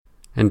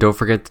And don't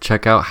forget to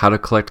check out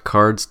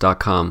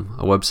howtocollectcards.com,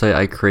 a website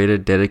I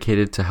created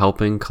dedicated to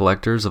helping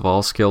collectors of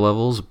all skill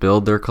levels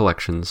build their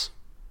collections.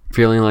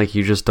 Feeling like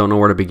you just don't know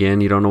where to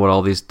begin, you don't know what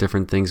all these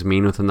different things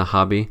mean within the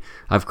hobby,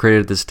 I've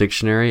created this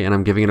dictionary and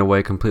I'm giving it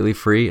away completely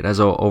free. It has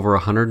over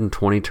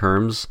 120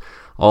 terms,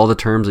 all the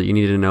terms that you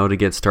need to know to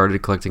get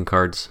started collecting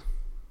cards.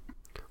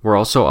 We're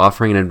also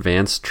offering an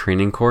advanced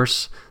training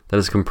course that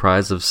is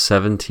comprised of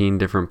 17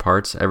 different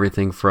parts,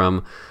 everything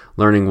from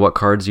learning what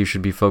cards you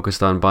should be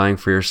focused on buying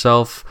for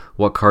yourself,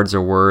 what cards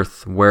are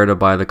worth, where to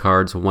buy the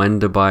cards, when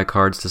to buy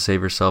cards to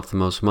save yourself the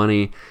most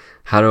money,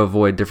 how to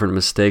avoid different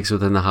mistakes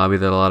within the hobby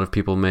that a lot of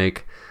people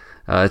make.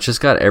 It's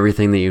just got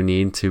everything that you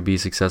need to be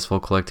successful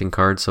collecting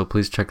cards, so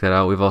please check that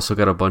out. We've also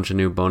got a bunch of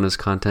new bonus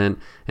content,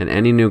 and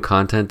any new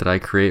content that I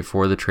create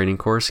for the training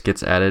course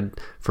gets added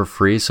for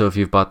free, so if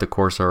you've bought the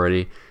course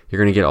already,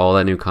 you're going to get all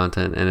that new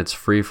content, and it's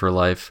free for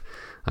life.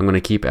 I'm going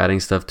to keep adding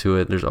stuff to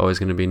it. There's always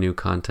going to be new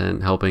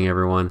content helping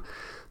everyone.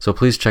 So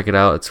please check it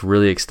out. It's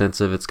really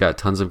extensive. It's got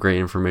tons of great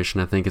information.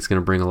 I think it's going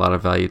to bring a lot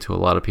of value to a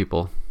lot of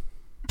people.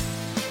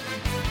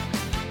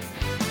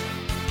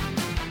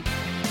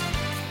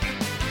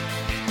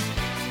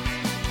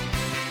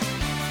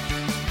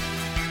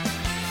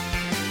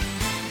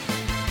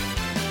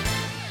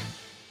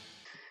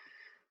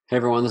 Hey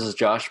everyone, this is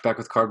Josh back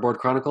with Cardboard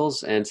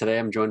Chronicles, and today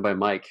I'm joined by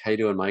Mike. How you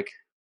doing, Mike?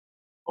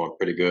 Going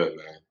pretty good,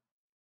 man.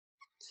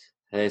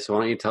 Hey, so why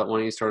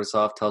don't you start us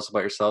off? Tell us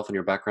about yourself and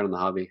your background in the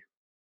hobby.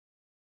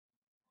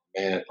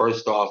 Man,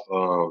 first off,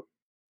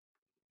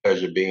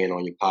 pleasure being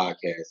on your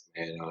podcast,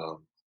 man.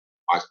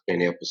 I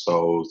spent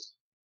episodes,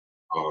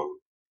 um,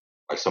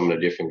 like some of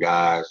the different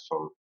guys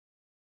from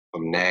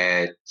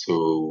Nad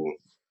to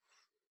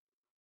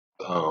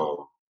um,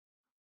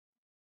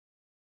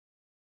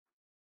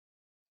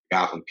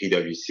 guy from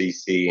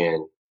PWCC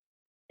and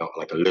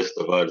like a list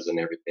of others and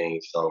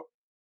everything. So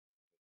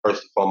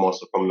first and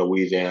foremost, I'm from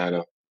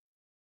Louisiana,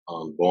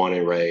 born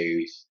and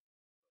raised.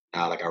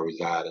 Now, like I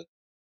reside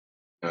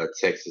in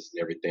Texas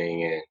and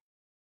everything, and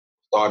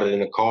started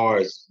in the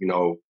cars.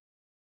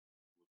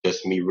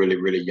 Just me, really,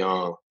 really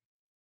young,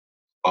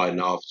 starting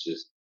off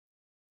just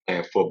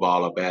playing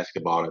football or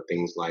basketball and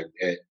things like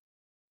that.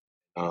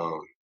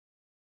 Um,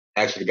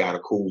 Actually got a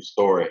cool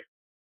story.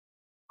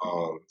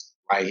 Um,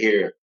 right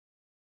here,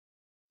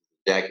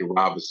 Jackie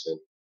Robinson,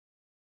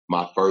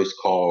 my first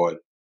card,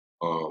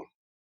 um,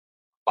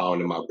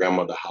 found in my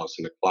grandmother's house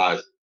in the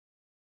closet,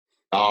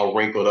 all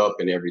wrinkled up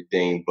and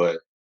everything, but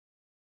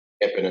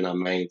kept it and I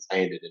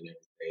maintained it and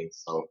everything.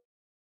 So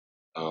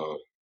um,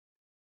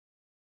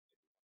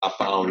 I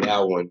found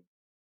that one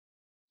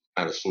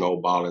kind of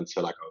snowball into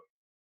like a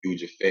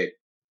huge effect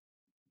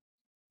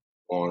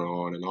going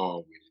on and on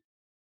with it.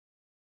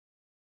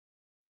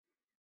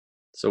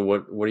 So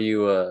what are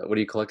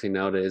you collecting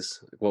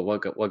nowadays?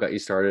 What got you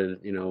started?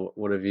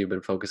 What have you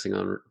been focusing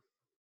on?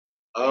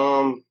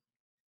 Um,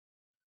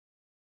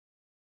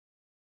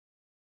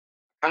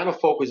 Kind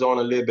of focus on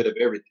a little bit of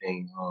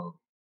everything.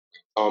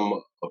 Some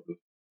of the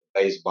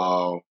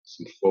baseball,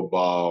 some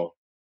football,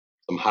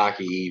 some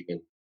hockey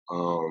even.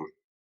 Um,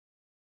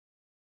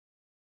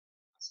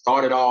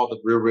 Started off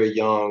real, real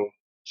young,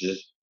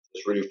 just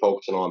really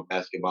focusing on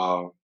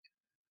basketball.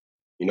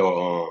 You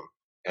know,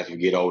 as we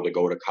get older,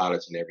 go to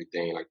college and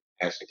everything, like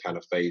passion kind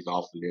of fades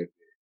off a little bit.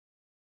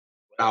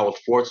 But I was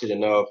fortunate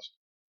enough,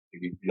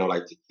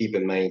 like to keep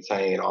and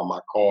maintain all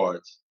my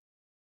cards,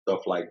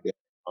 stuff like that.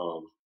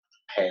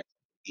 Had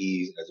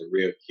these as a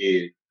real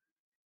kid,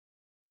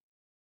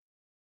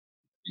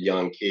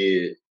 young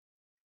kid,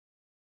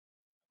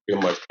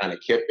 pretty much kind of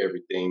kept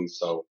everything.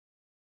 So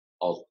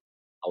I was,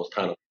 I was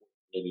kind of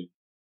fortunate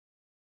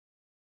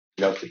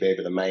enough to be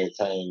able to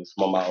maintain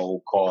some of my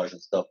old cards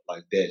and stuff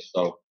like that.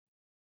 So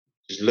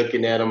just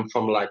looking at them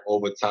from like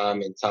over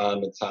time and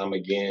time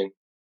again,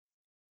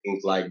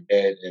 things like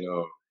that. And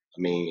I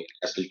mean,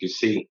 as you can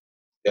see,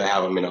 they'll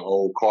have them in the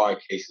old card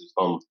cases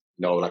from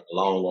like a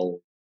long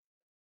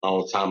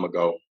time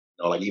ago.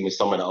 Like even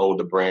some of the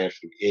older brands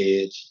from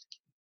Edge,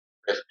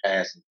 Press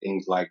Pass, and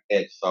things like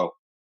that. So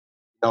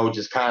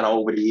just kind of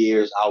over the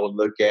years, I would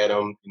look at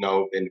them,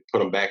 and put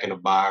them back in the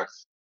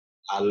box.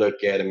 I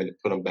look at them and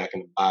put them back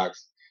in the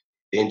box.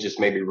 Then just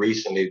maybe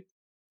recently,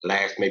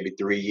 last maybe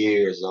 3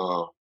 years,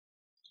 I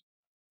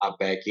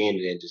back in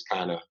it and just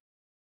kind of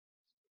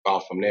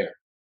off from there.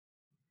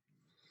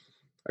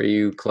 Are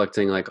you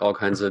collecting like all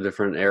kinds of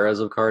different eras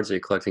of cards? Are you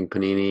collecting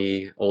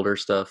Panini, older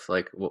stuff?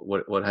 Like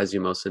what has you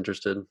most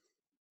interested?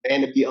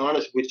 And to be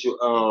honest with you,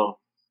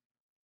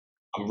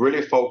 I'm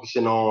really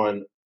focusing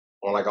on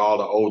like all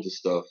the older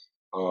stuff.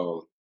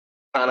 Um,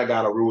 Kind of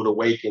got a rude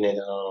awakening.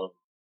 Um,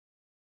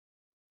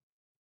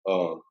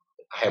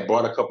 I had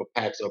bought a couple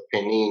packs of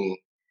Panini.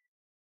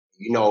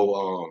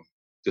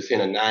 Just in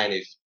the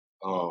 '90s,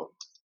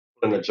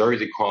 putting a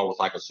jersey card was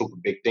like a super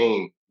big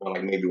thing.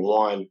 Like maybe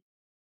one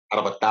out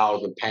of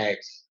 1,000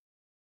 packs,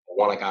 or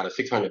one like out of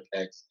 600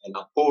 packs. And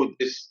I pulled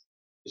this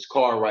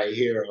card right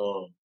here,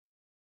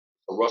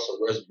 a Russell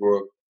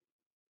Westbrook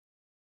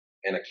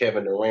and a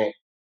Kevin Durant,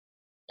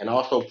 and I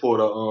also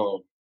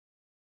pulled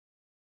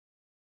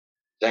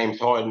James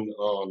Harden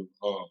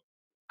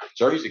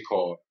jersey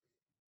card.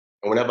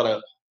 And whenever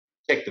I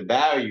checked the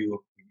value,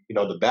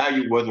 the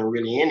value wasn't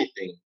really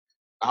anything.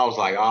 I was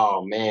like,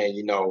 oh man,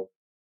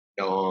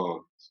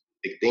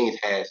 the things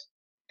has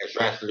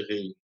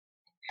drastically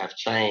have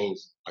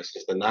changed like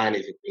since the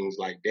 '90s and things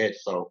like that.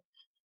 So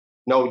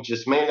no,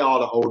 just mainly all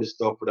the older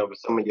stuff, whatever.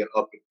 Some of your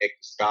upper deck,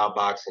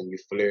 Skybox and your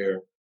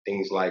Flair,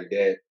 things like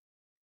that.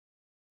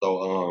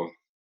 So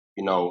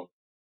you know,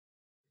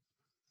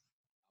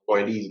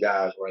 one of these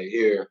guys right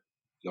here,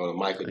 the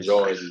Michael Nice.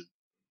 Jordan,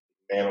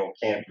 man on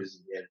campus,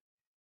 and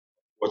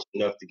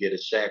fortunate enough to get a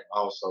Shaq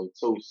also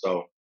too.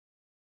 So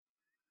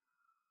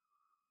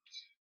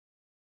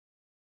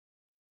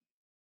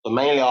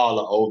mainly all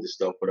the older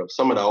stuff, but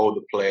some of the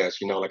older players,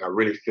 like I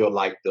really feel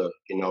like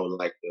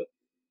like the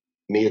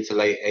mid to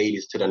late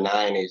 '80s to the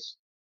 '90s,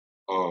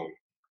 um,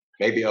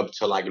 maybe up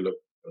to like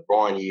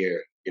LeBron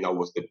year,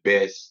 was the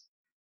best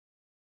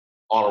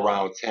all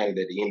around talent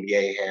that the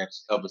NBA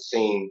has ever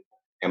seen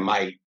and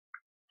might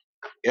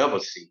ever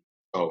see.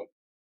 So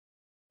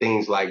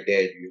things like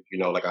that,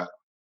 like I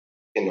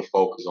tend to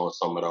focus on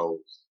some of those.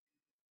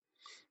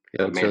 Yeah,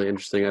 But it's man, really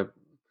interesting.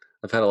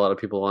 I've had a lot of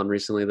people on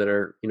recently that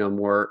are,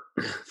 more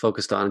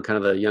focused on kind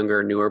of the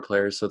younger, newer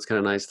players. So it's kind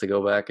of nice to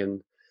go back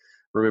and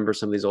remember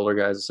some of these older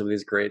guys and some of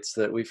these greats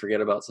that we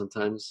forget about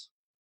sometimes.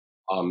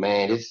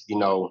 man, it's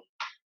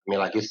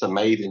like it's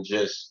amazing.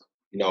 Just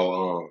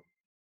um,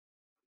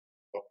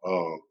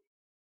 it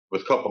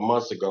was a couple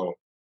months ago.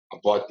 I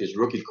bought this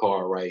rookie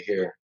card right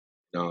here.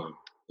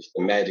 It's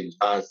the Magic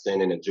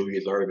Johnson and the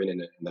Julius Erving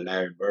and the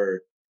Larry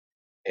Bird.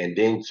 And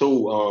then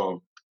too,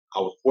 I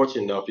was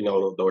fortunate enough,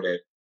 though that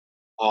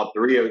all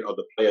three of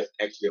the players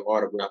actually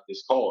autographed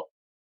this card.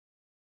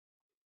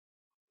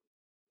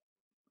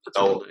 That's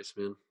really So nice,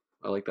 man.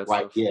 I like that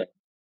right, stuff. yeah,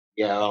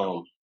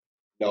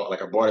 yeah.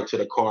 Like I brought it to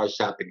the card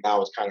shop. The guy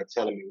was kind of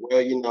telling me,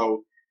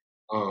 well,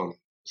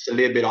 it's a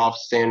little bit off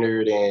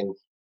centered and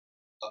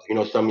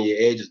some of your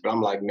edges. But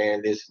I'm like,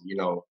 man, listen,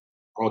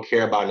 I don't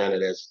care about none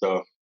of that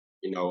stuff.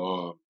 You know,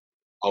 um,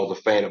 I was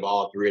a fan of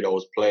all three of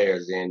those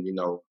players, and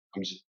I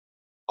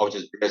was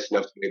just blessed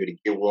enough to be able to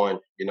get one.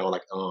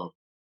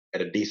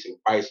 At a decent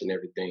price and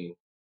everything.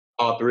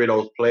 All three of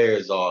those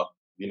players are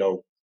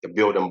the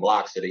building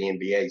blocks of the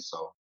NBA.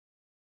 So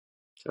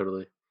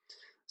Totally.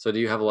 So do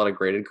you have a lot of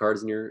graded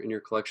cards in your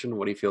collection?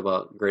 What do you feel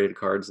about graded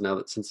cards now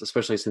that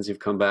especially since you've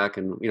come back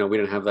and we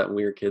didn't have that when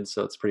we were kids,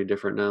 so it's pretty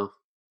different now.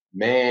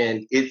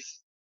 man,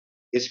 it's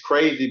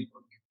crazy.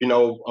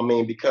 I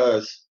mean,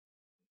 because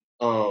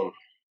um,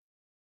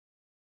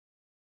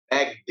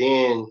 back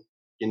then,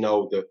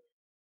 the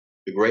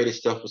greatest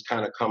stuff was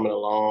kind of coming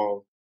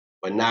along,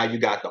 but now you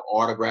got the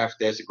autograph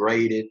that's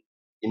graded,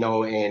 and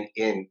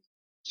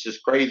it's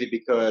just crazy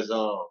because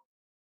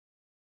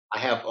I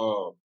have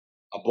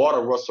I bought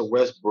a Russell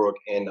Westbrook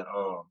and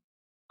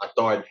I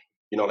thought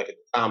like at the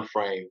time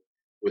frame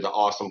was an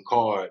awesome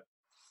card,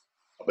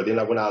 but then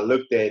like when I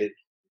looked at it,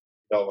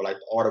 like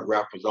the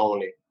autograph was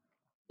only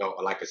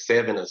like a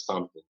 7 or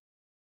something,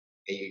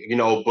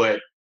 and, but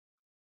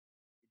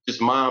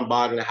just mind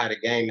boggling how the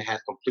game has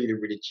completely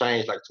really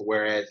changed, like to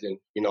whereas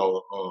in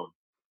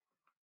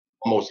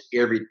almost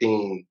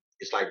everything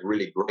is like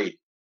really great.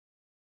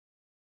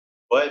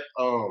 But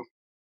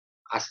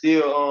I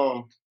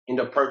still end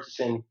up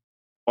purchasing a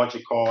bunch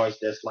of cars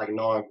that's like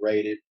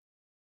non-graded.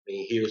 I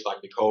mean, here's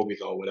like the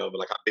Kobe's or whatever.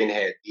 Like I've been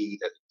had these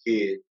as a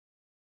kid.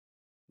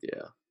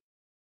 Yeah.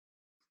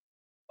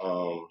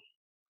 Um,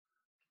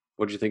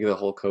 What did you think of the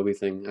whole Kobe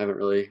thing? I haven't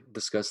really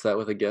discussed that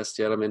with a guest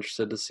yet. I'm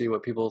interested to see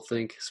what people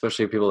think,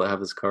 especially people that have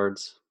his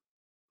cards.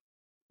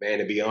 man,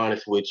 to be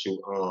honest with you,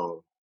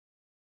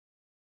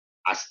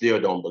 I still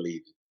don't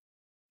believe it.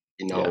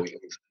 Yeah.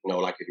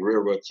 Like it's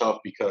real tough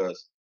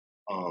because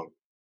um,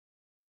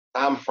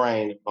 time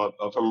frame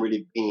of him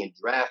really being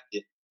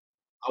drafted,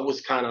 I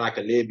was kind of like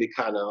a little bit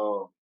kind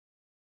of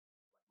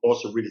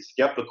also really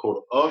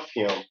skeptical of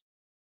him.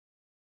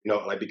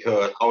 Like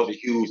because I was a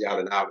huge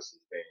Allen Iverson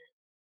fan,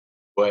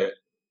 but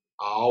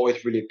I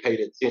always really paid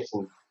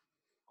attention to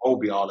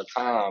Kobe all the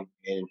time,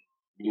 and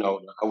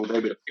I was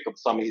able to pick up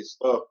some of his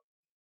stuff.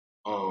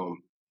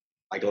 Um,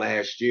 like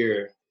last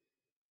year,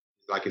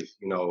 like his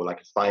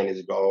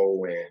finest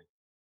goal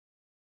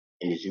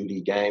and his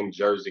UD game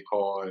jersey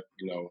card,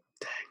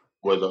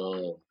 with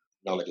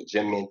like a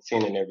gem mint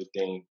 10 and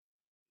everything.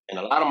 And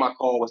a lot of my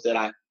cards that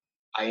I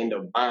end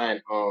up buying,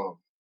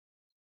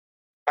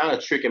 kind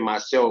of tricking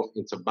myself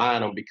into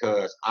buying them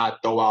because I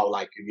throw out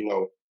like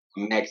a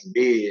max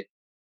bid.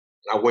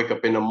 And I wake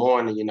up in the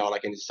morning,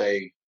 like and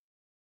say,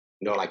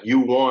 like you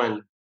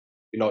won,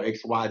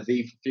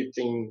 XYZ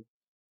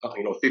for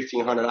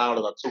 1,500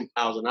 or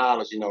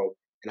 $2,000,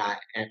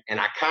 and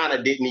I kind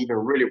of didn't even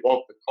really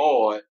want the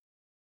card,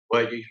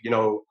 but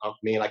I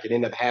mean, like it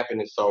ended up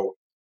happening, so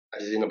I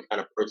just ended up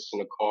kind of purchasing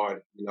the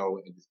card,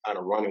 and just kind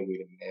of running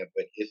with it, man.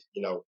 But it's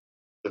it's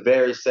a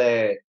very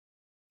sad,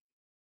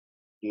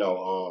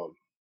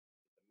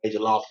 major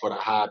loss for the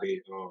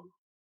hobby,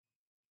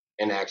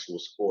 and actual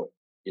sport,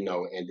 and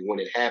when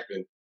it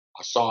happened,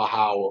 I saw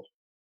how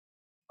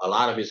a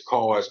lot of his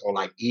cars on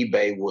like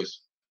eBay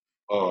was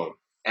um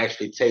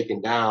actually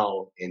taken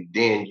down, and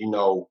then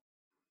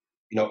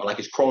like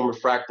his chrome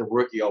refractive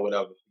rookie or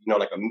whatever,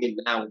 like a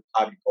mid-9 would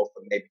probably go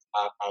for maybe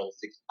 5,000,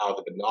 6,000,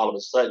 but then all of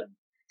a sudden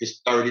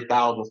it's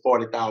 $30,000,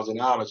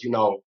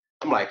 $40,000.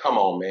 I'm like, come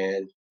on,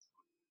 man.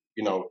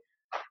 You know,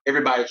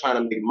 everybody trying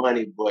to make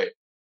money, but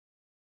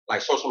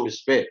like show some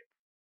respect.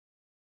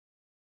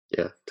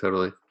 Yeah,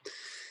 totally.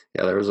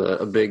 Yeah, there was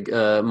a big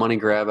money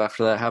grab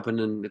after that happened,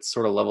 and it's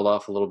sort of leveled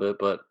off a little bit,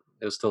 but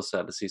it was still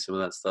sad to see some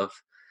of that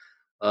stuff.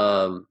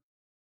 Um,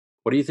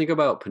 what do you think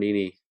about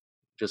Panini?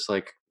 Just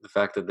like the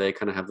fact that they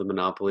kind of have the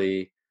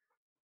monopoly,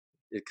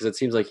 because it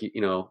seems like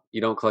you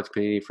don't collect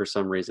Panini for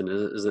some reason.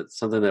 Is it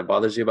something that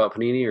bothers you about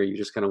Panini, or you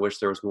just kind of wish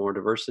there was more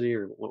diversity,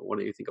 or what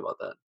do you think about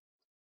that?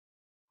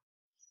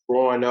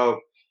 Growing up,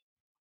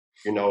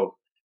 you know,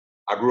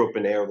 I grew up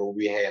in the era where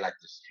we had like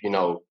this,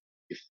 your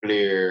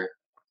Fleer,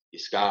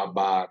 your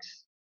Skybox,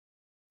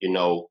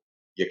 your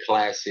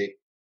classic,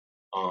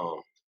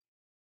 um,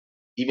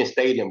 even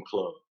Stadium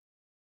Club.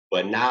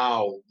 But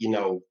now,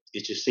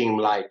 it just seemed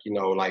like,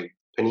 like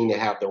Panini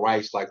have the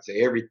rights like to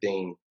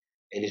everything.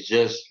 And it's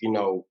just, I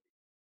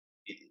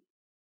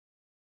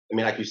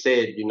mean, like you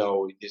said,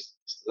 it's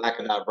the lack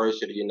of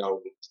diversity,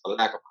 it's the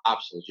lack of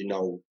options,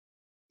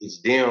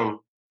 it's them,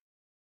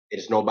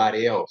 it's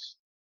nobody else.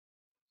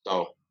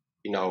 So,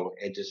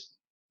 it just,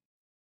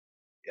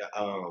 yeah,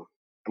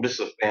 I'm just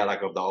a fan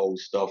like of the old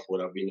stuff,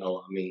 whatever,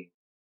 I mean,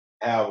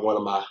 I have one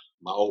of my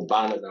old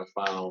binders I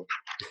found.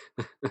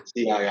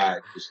 See, I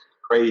got just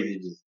crazy,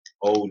 just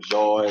old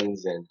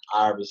Jordans and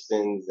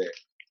Iversons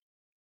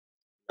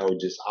and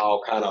just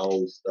all kind of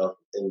old stuff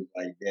and things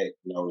like that.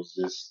 It's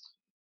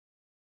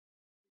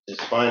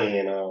just funny.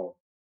 And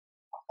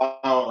I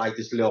found like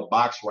this little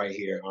box right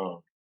here.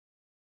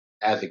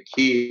 As a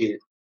kid,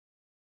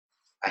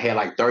 I had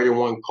like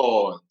 31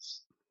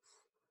 cards,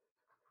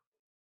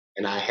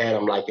 and I had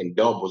them like in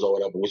doubles or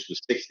whatever, which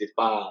was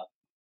 65.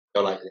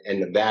 Like,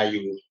 and the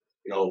value,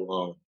 was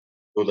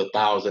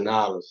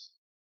 $1,000.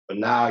 But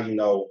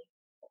now,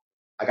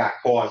 I got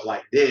cards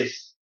like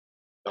this,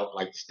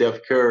 like Steph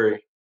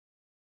Curry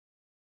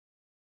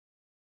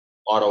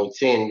Auto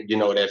 10,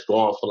 that's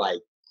going for like,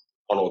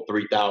 I don't know,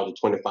 $3,000,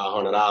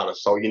 $2,500.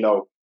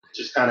 So,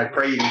 just kind of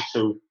crazy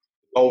to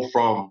go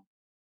from,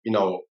 you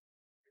know,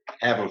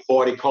 having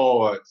 40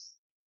 cards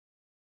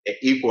that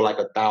equal like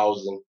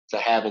 1,000 to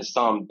having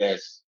some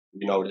that's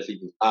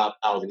even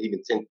 5,000,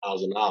 even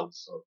 $10,000.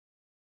 So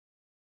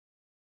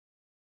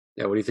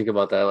Yeah, what do you think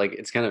about that? Like,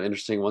 it's kind of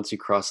interesting once you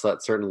cross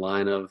that certain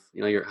line of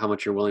how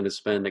much you're willing to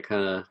spend.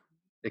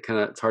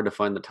 It's hard to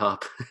find the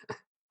top.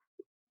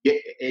 yeah,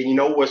 and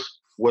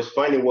what's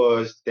funny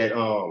was that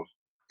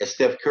at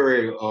Steph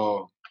Curry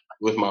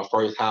was my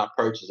first high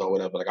purchase or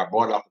whatever. Like I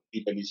bought it off of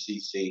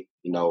PWCC.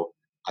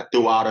 I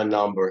threw out a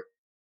number.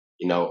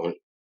 You know,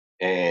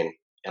 and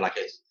like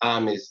as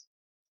time is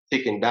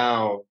ticking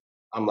down,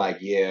 I'm like,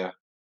 yeah,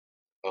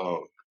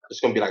 um, it's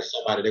gonna be like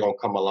somebody they're gonna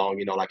come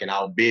along, like and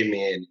outbid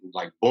me and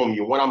like boom,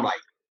 you win. I'm like,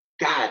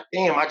 God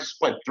damn, I just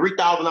spent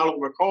 $3,000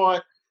 for a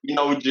card.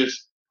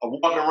 Just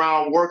walking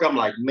around work. I'm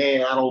like,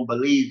 man, I don't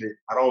believe it.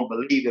 I don't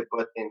believe it.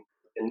 But then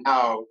and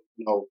now,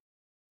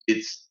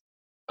 it's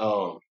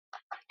um,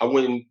 I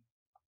wouldn't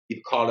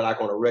even call it like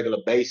on a regular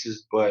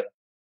basis, but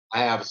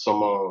I have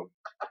some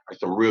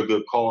real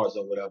good cards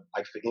or whatever.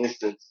 Like for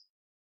instance,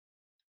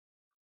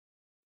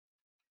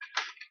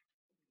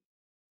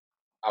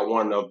 I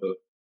won of the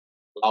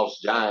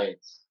lost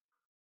giants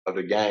of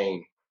the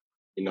game,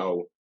 you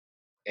know,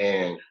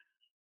 and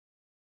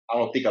I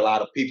don't think a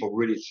lot of people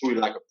really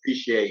truly like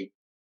appreciate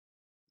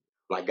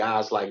like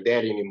guys like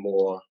that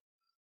anymore.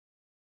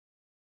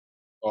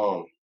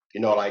 Um,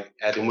 like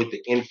as in with the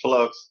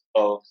influx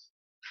of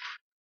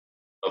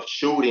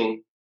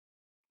shooting,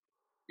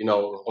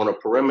 on a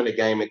perimeter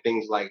game and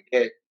things like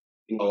that,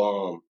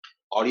 all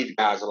these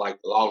guys are like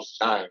the lost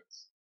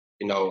giants,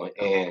 and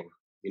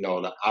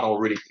I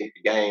don't really think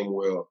the game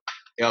will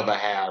ever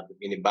have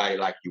anybody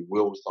like your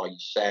Wills or your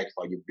Shaqs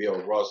or your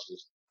Bill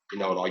Russells,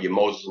 or your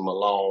Moses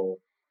Malone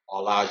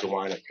or Elijah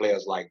Wana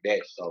players like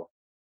that. So,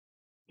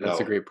 you That's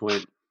a know, great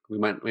point. We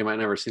might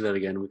never see that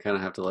again. We kind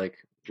of have to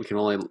we can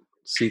only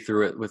see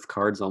through it with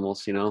cards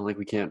almost. Like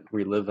we can't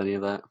relive any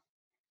of that.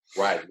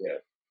 right, yeah.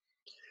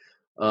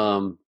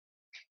 Um,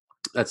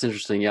 that's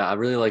interesting. Yeah, I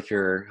really like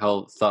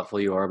how thoughtful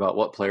you are about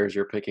what players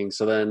you're picking.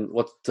 So then,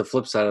 what's the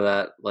flip side of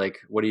that? Like,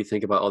 what do you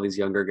think about all these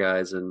younger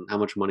guys and how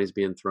much money's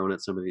being thrown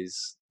at some of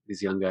these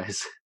young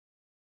guys?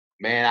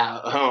 Man,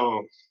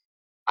 I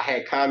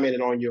had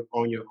commented on your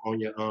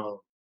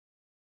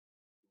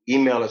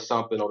email or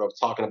something, or I was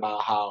talking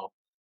about how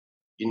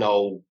you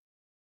know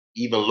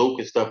even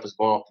Lucas stuff is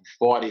going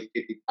for 40,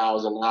 $50,000.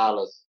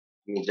 I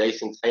mean,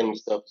 Jason Tatum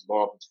stuff is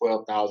going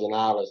for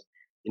 $12,000.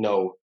 You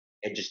know,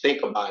 and just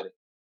think about it.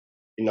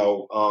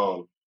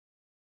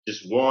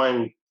 Just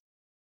one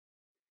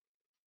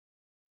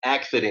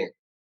accident.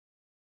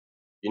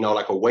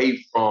 Like away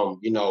from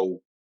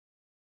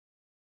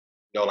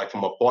like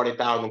from a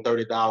 $40,000,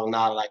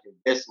 $30,000 like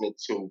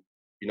investment to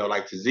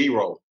like to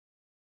zero.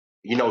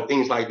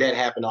 things like that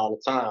happen all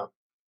the time.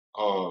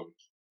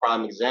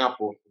 Prime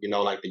example,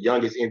 like the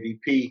youngest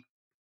MVP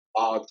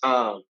all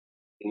time,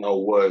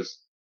 was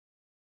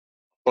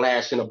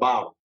Flash in a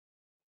bottle.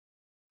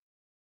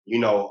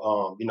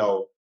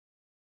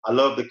 I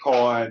love the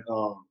card.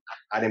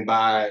 I didn't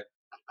buy it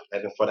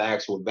even for the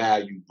actual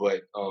value,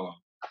 but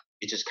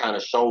it just kind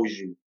of shows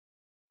you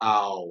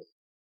how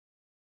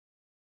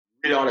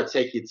you really ought to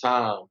take your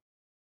time.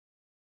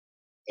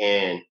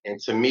 And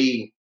to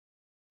me,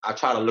 I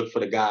try to look for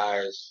the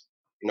guys,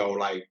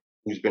 like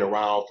who's been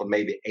around for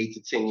maybe 8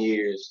 to 10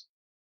 years.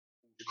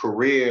 His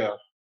career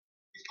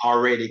is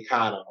already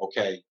kind of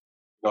okay,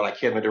 like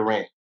Kevin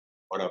Durant,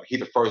 whatever. He's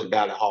the first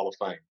ballot Hall of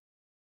Fame.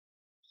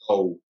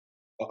 So,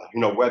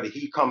 whether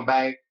he come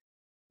back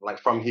like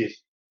from his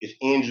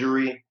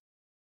injury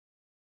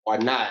or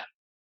not,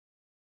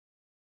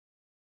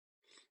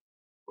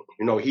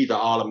 he's an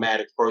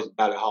automatic first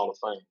ballot Hall of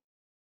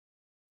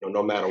Fame.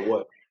 No matter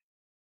what.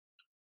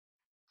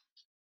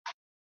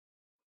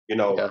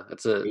 Yeah,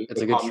 it's a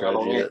good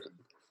strategy. That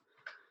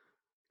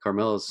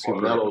Carmelo's super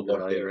Carmelo's up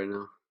undervalued there right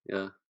now.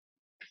 Yeah.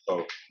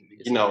 So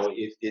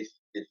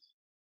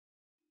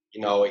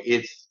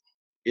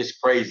it's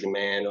crazy,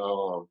 man.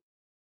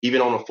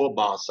 Even on the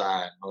football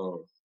side,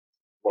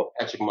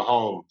 Patrick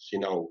Mahomes,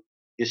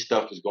 his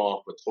stuff is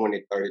going for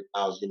 20,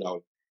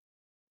 30,000.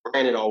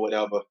 Granted or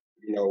whatever.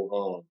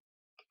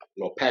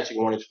 Patrick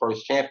won his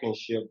first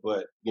championship,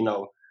 but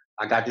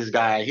I got this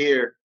guy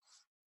here.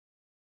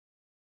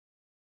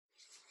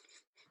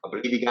 I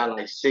believe he got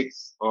like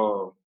six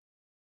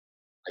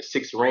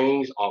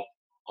rings or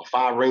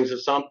 5 rings or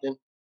something.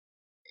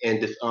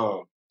 And this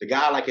the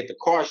guy like at the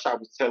car shop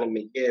was telling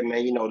me, yeah,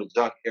 man, the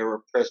junk era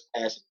press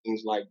pass and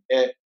things like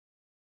that.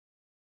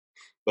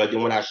 But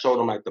then when I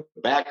showed him like the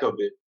back of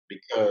it,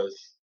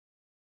 because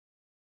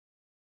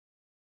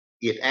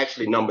it's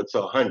actually numbered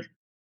to 100.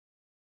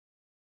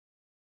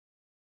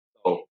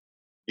 So,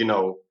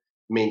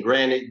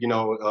 granted, it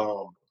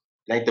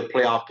ain't the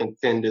playoff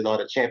contenders or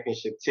the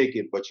championship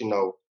ticket, but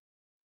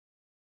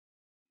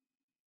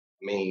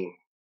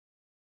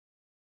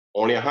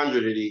only 100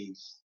 of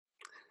these.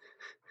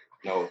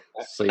 So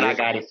and I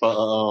got it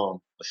for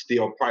a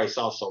steal price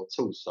also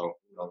too. So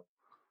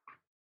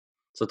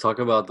So talk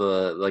about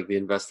the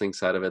investing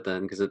side of it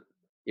then, because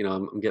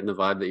I'm getting the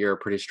vibe that you're a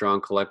pretty strong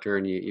collector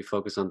and you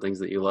focus on things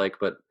that you like,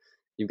 but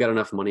you've got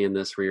enough money in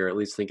this where you're at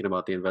least thinking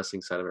about the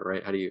investing side of it,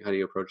 right? How do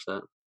you approach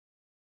that?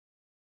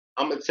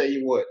 I'm gonna tell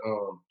you what.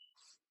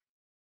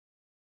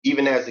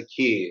 Even as a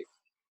kid,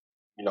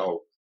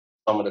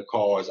 some of the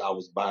cars I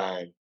was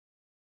buying,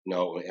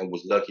 and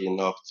was lucky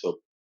enough to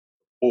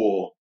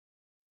pull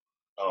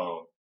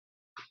um,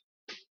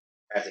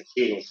 as a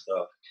kid and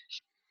stuff.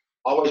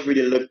 I always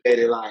really looked at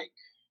it like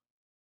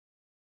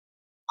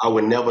I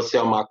would never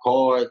sell my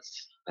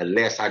cards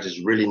unless I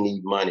just really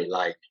need money.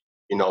 Like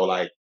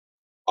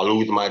I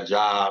lose my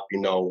job,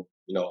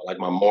 like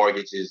my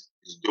mortgage is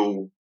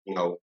due,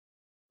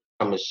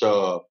 come to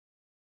shove,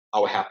 I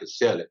would have to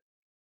sell it.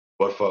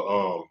 But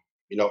for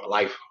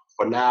like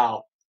for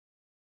now,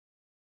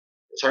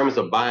 in terms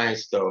of buying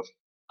stuff,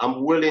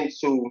 I'm willing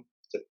to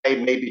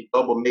pay maybe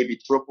double, maybe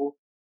triple,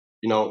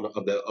 of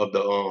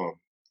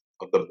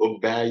the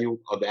book value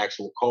of the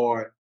actual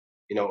card,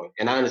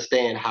 and I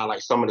understand how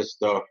like some of the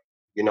stuff,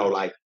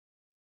 like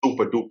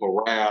super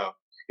duper rare,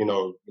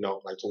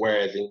 like to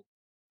whereas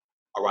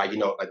all right,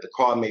 like the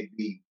card may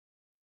be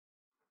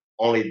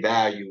only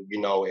value,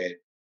 at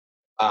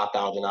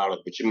 $5,000,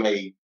 but you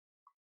may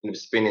end up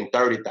spending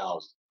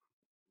 30,000,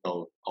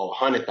 or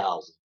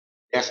 100,000.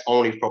 That's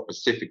only for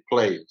specific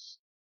players.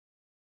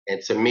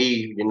 And to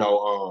me,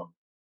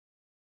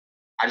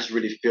 I just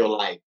really feel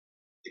like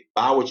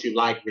buy what you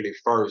like really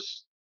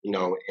first,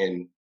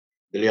 and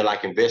the little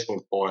like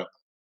investment for it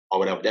or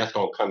whatever, that's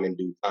gonna come in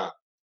due time.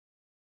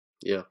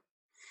 Yeah.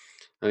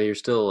 I mean, you're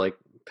still like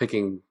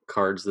picking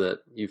cards that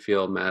you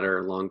feel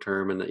matter long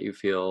term and that you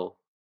feel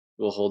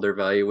will hold their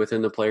value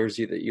within the players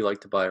that you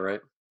like to buy,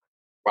 right?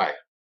 Right.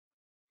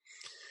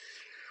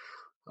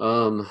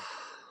 Um,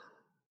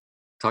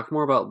 Talk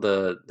more about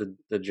the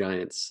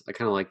Giants. I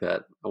kind of like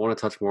that. I want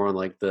to touch more on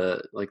like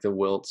the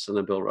Wilts and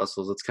the Bill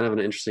Russells. It's kind of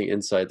an interesting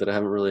insight that I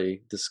haven't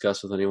really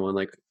discussed with anyone.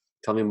 Like,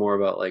 tell me more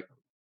about like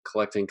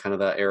collecting kind of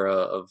that era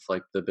of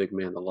like the big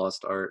man, the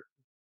lost art.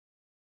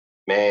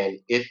 Man,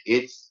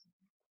 it's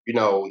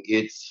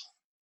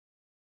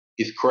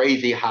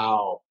crazy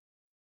how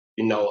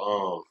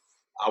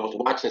I was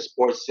watching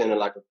Sports Center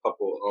like a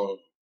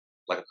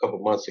couple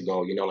months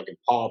ago. Like in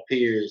Paul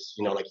Pierce,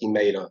 like he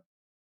made a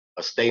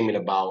statement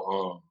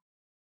about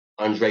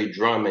Andre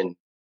Drummond.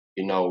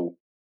 You know,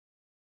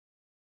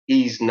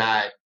 he's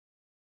not.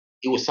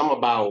 It was something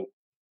about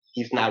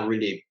he's not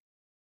really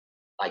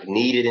like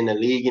needed in the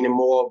league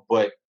anymore.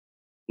 But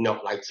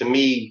like to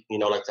me,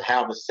 like to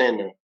have a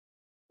center,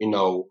 you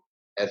know,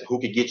 as who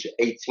could get you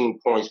 18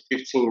 points,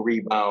 15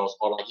 rebounds,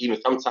 or like even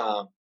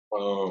sometimes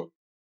um,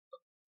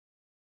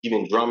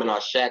 even Drummond or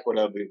Shaq,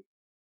 whatever,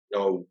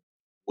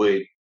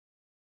 would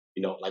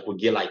like would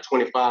get like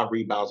 25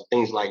 rebounds and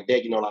things like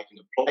that. Like in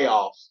the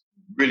playoffs,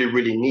 really,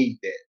 really need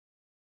that.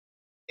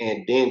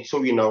 And then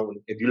too,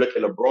 if you look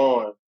at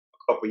LeBron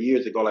a couple of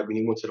years ago, like when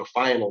he went to the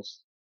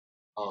finals,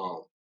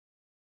 um,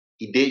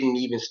 he didn't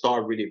even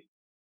start really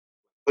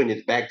putting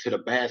his back to the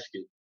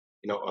basket,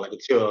 like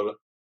until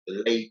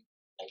the late,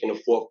 like in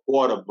the fourth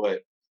quarter.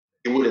 But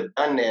he would have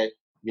done that,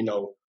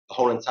 the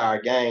whole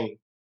entire game.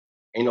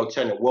 Ain't no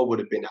telling what would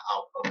have been the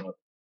outcome of it.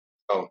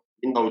 So,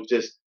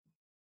 just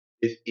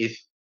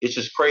it's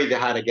just crazy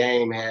how the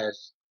game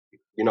has,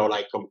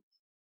 like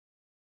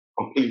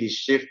completely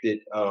shifted.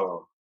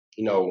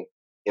 You know,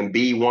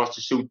 Embiid wants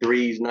to shoot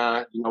threes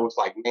now. It's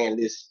like, man,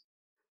 this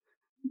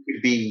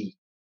could be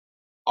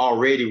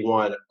already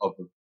one of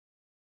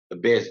the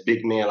best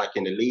big men like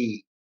in the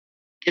league.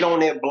 Get on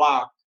that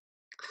block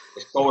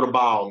and throw the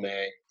ball,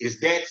 man. It's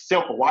that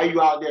simple. Why are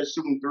you out there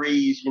shooting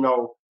threes?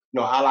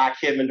 I like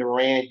Kevin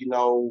Durant.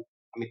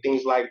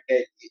 Things like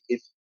that.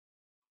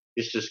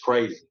 It's just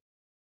crazy.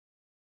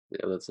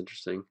 Yeah, that's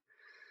interesting.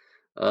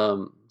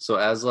 So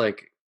as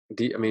like,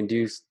 do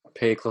you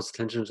pay close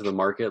attention to the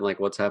market and like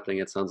what's happening?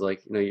 It sounds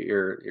like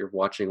you're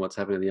watching what's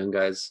happening to the young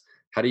guys.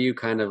 How do you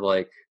kind of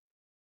like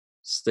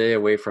stay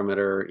away from it,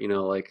 or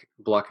like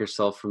block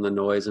yourself from the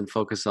noise and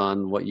focus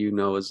on what you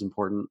know is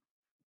important?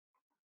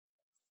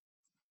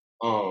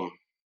 Um,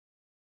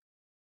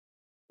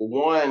 for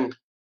one,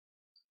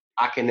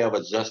 I can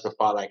never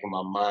justify like in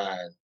my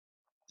mind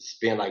to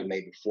spend like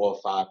maybe 4 or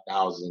 5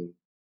 thousand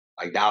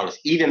like dollars,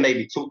 even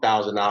maybe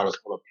 $2,000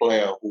 for a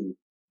player you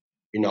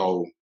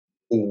know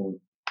who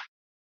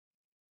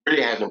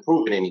really hasn't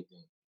proven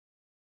anything.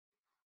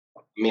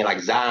 Like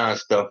Zion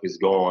stuff is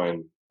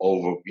going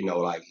over,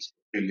 like he's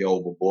completely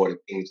overboard and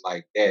things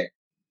like that,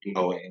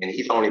 and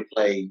he's only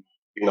played,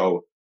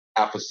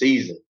 half a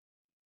season.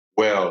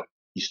 Well,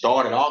 he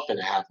started off in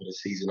the half of the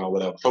season or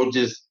whatever. So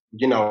just,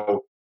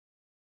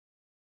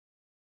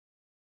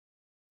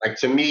 like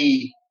to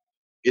me,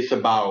 it's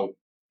about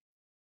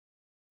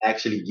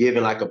actually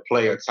giving like a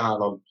player time,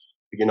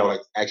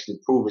 like actually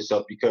prove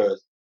himself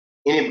because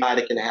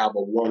anybody can have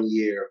a 1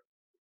 year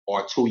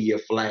or 2 year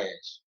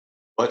flash,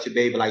 but to be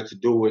able like to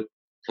do it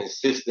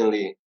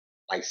consistently,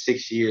 like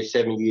 6 years,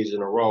 7 years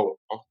in a row,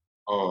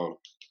 um,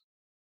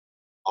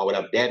 or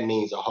whatever, that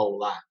means a whole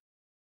lot.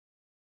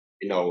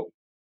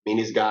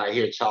 This guy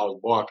here, Charles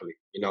Barkley,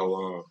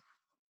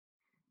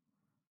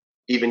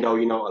 even though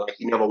like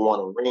he never won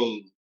a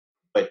ring,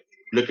 but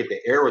look at the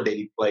era that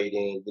he played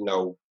in.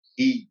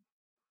 He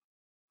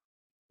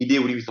he did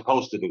what he was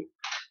supposed to do.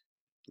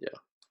 Yeah,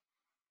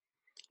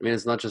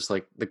 it's not just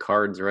like the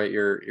cards, right?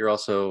 You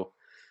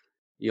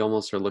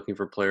almost are looking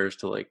for players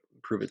to like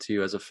prove it to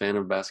you as a fan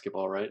of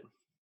basketball, right?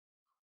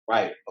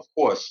 Right, of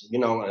course.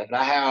 And um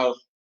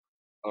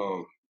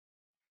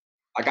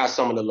I got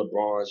some of the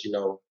LeBrons,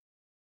 the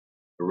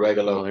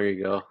regular Oh, there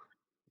you go.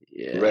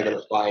 the Yeah.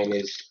 regular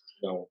finest,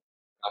 not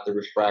the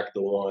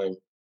refractor one,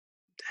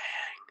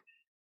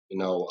 you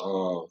know,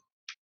 um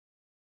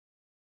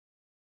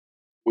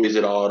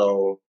Wizard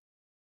Auto,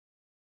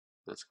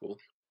 That's cool.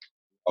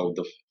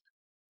 the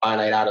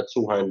finite out of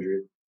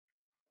 200.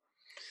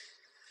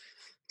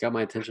 Got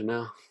my attention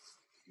now.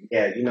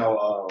 Yeah,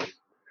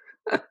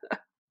 I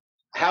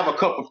have a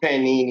couple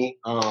Panini.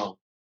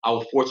 I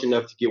was fortunate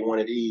enough to get one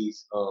of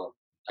these.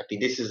 I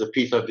think this is a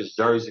piece of his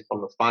jersey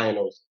from the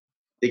finals.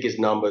 I think it's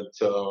numbered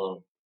to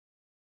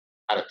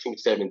out of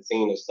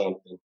 217 or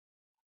something.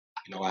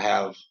 I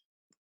have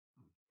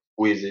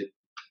Wizard.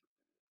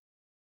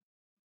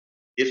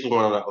 This was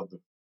one of the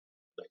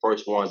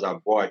first ones I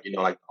bought.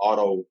 Like the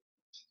auto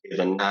is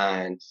a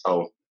 9,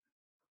 so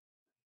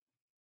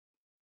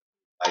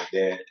like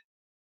that.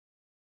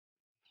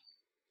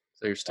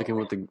 So you're sticking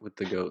with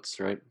the goats,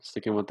 right?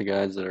 Sticking with the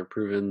guys that are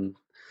proven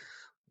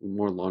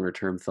more longer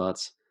term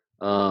thoughts.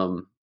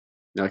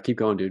 No, keep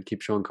going, dude.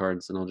 Keep showing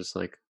cards, and I'll just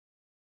like.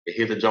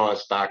 Here's a John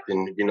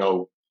Stockton.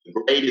 The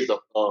grade is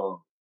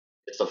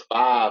it's a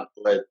 5,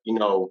 but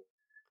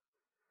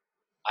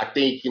I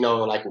think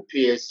like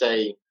with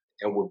PSA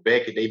and with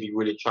Beckett, they be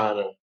really trying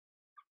to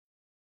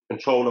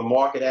control the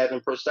market as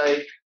in per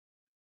se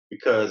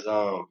because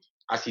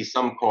I see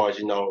some cards,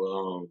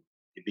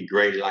 it'd be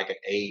graded like an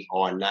 8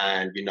 or a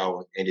 9,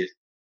 and it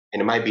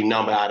might be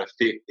numbered out of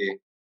 50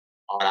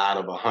 or out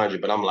of 100,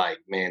 but I'm like,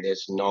 man,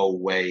 there's no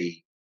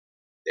way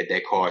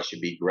that card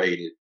should be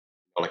graded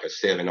like a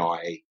 7 or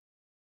 8.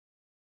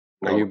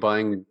 Are you No,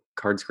 buying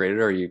cards graded,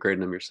 or are you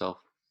grading them yourself?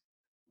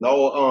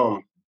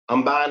 no,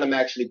 I'm buying them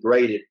actually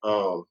graded.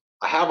 I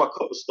have a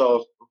couple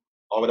stuff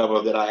or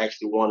whatever that I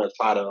actually want to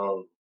try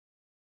to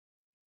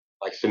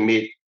like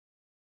submit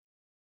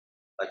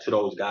like to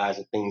those guys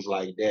and things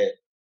like that.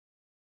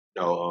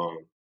 You know, um,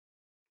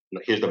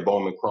 here's the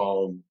Bowman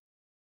Chrome,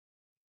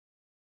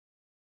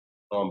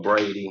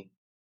 Brady.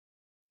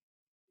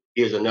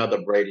 Here's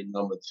another Brady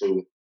number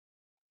 2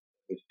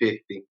 with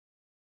 50.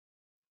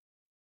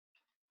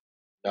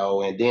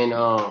 And then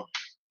I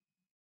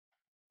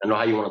know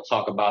how you want to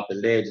talk about the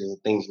legends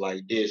and things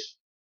like this.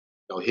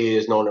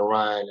 Here's Nolan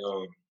Ryan.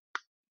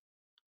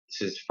 It's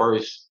his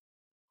first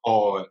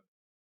card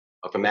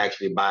of him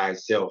actually by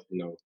himself.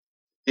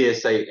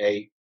 PSA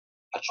 8.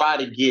 I try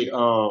to get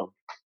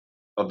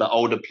of the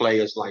older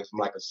players like from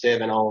like a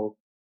 7 on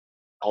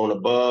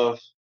above.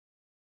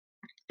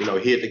 You know,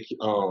 here's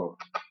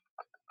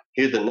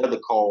another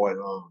card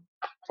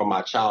from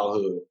my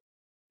childhood.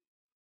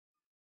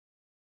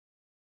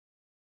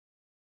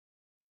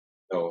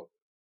 So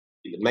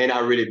it may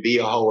not really be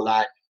a whole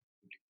lot,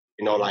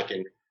 like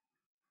in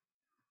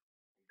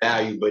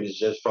value, but it's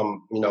just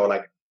from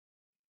like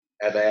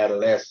as an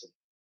adolescent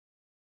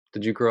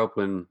Did you grow up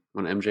when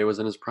MJ was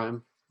in his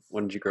prime?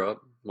 When did you grow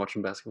up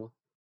watching basketball?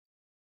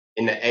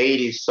 in the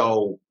 '80s.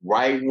 So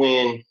right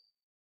when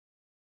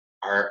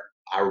I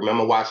I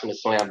remember watching the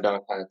slam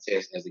dunk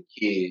contest as a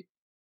kid,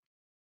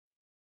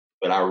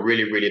 but I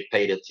really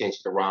paid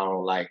attention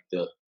around like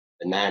the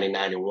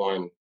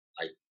 1991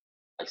 like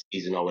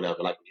season or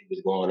whatever. Like he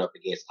was going up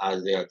against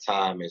Isaiah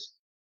Thomas,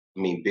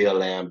 Bill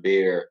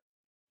Laimbeer,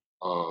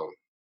 um,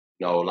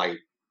 like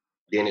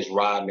Dennis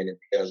Rodman and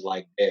players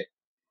like that.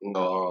 You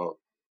know,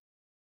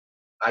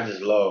 I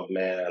just love,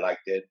 man, like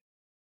that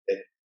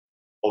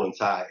whole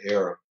entire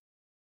era.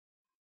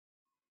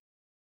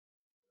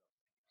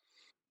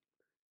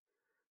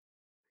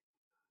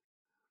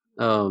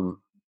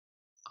 Um,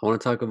 I want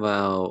to talk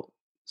about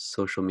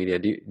social media.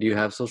 Do you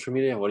have social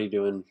media? What are you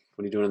doing?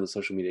 What are you doing in the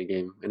social media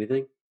game?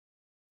 Anything?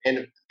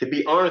 And to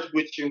be honest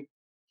with you,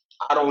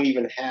 I don't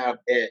even have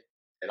that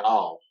at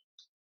all.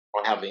 I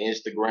don't have an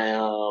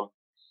Instagram.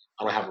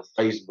 I don't have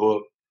a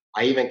Facebook.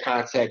 I even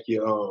contact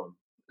your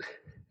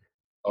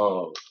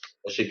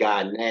what's your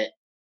guy Nat?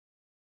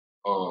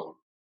 Um,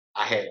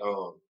 I had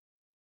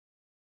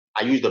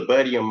I used a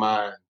buddy of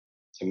mine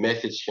to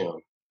message him,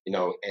 and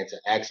to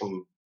ask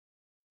him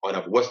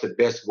whatever what's the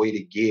best way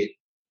to get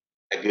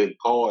a good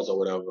cause or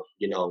whatever,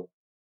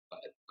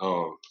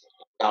 um,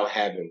 without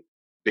having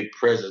big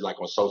presence like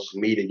on social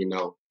media.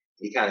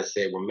 He kind of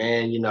said, "Well,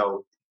 man,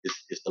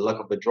 it's the luck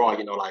of the draw.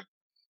 Like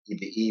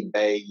either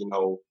eBay,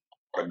 or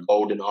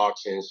golden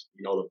auctions,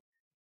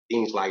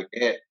 things like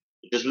that."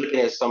 Just looking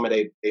at some of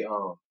they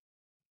seller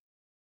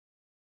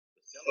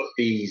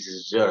fees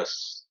is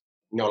just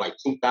like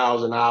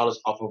 $2,000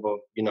 off of a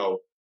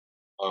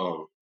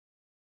um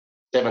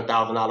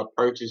 $7,000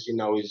 purchase.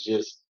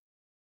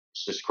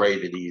 It's just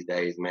crazy these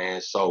days,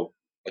 man. So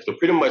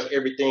pretty much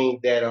everything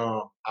that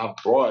I've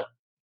brought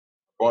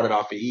it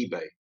off of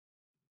eBay.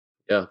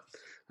 Yeah,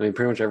 I mean,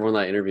 pretty much everyone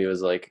that I interview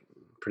is like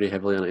pretty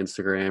heavily on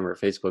Instagram or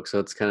Facebook, so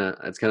it's kind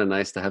of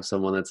nice to have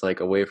someone that's like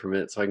away from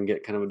it, so I can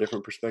get kind of a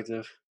different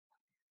perspective.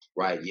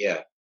 Right,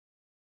 yeah.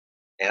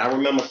 And I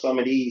remember some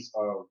of these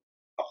I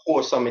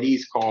bought some of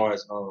these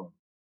cars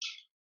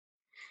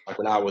like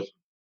when I was in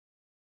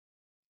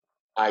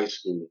high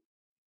school.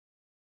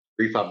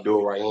 Brief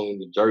Abdul Rahim,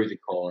 the Jersey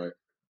card,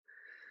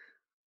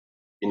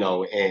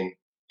 and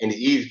it's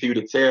easy for you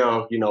to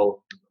tell,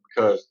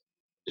 because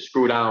the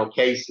screw down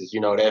cases,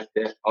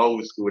 that's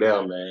old school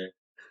there, man.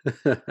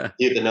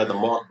 Here's another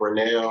Mark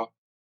Burnell.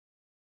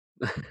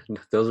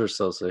 Those are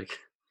so sick.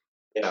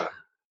 Yeah,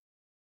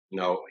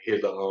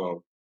 here's a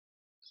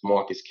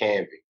Marcus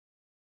Camby.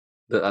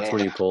 That's Man,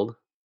 one you pulled.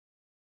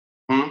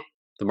 hmm?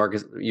 The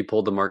Marcus, you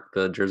pulled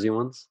the Jersey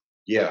ones.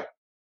 Yeah.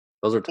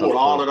 Those are Pulled tough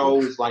all pulls,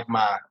 of dude. those like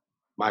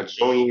my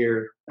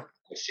junior,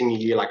 senior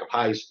year, like of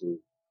high school.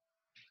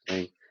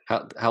 Dang.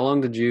 How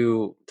long did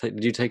you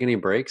take any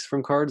breaks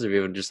from cards, or have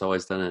you just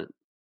always done it?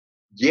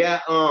 Yeah,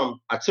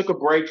 I took a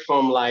break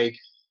from like,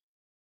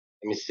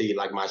 let me see,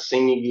 like my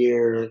senior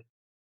year,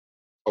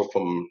 or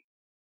from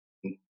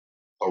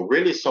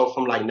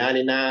like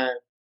 '99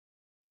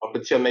 up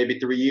until maybe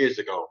 3 years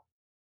ago.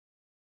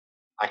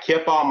 I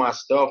kept all my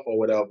stuff or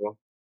whatever,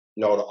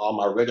 all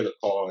my regular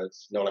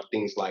cards, like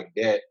things like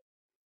that.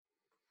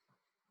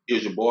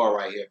 Here's your boy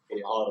right here,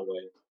 Penny Hardaway,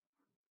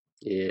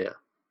 Yeah,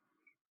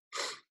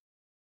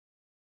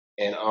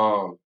 and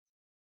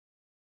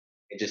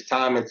just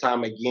time and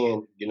time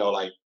again,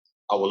 like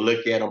I would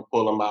look at them,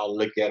 pull them out,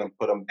 look at them,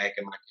 put them back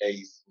in my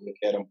case, look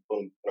at them, put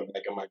them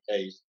back in my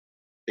case,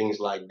 things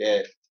like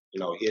that.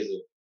 Here's a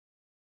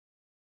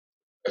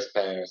press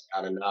pass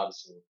out of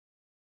Novice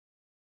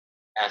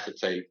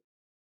acetate.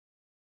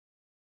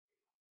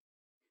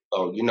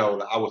 So,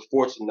 I was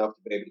fortunate enough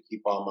to be able to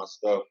keep all my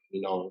stuff.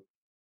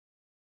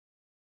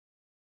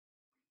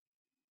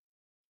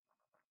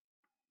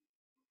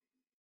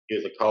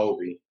 Here's a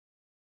Kobe.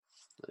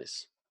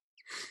 nice.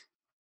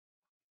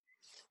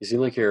 You seem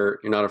like you're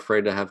not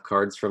afraid to have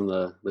cards from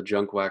the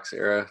junk wax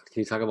era. Can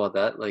you talk about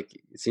that? Like,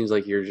 it seems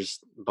like you're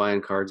just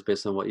buying cards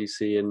based on what you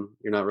see, and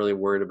you're not really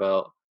worried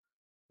about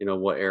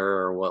what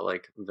era or what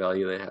like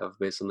value they have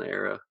based on the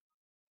era.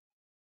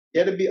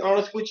 Yeah, to be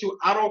honest with you,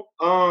 I don't,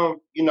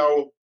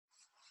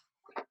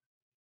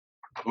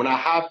 when I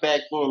hop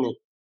back on it,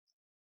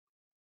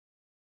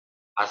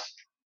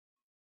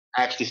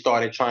 actually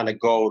started trying to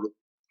go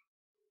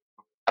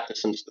after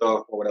some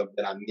stuff or whatever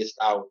that I missed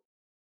out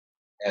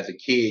as a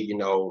kid,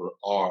 or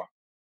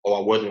I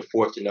wasn't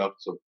fortunate enough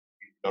to,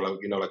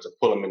 like to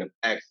pull them in the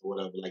packs or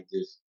whatever, like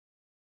this,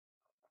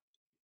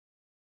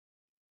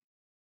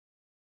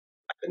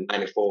 like the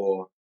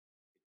 '94,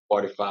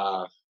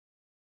 '45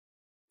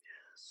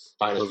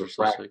 finest Those are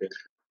so sick. refractor.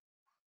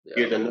 Yeah,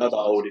 Here's that another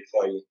one's nice. oldie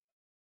for you.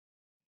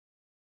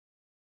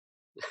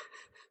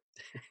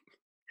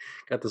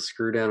 Got the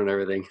screw down and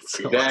everything. It's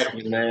so awesome.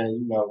 Exactly,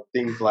 man.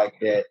 Things like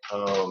that.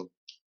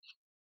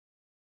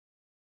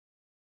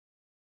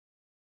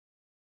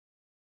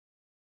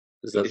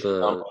 Is that It's, um,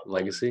 the um,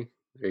 Legacy?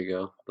 There you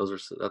go.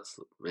 That's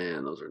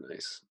man, those are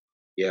nice.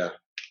 yeah.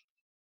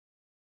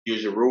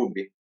 Here's your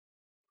Ruby.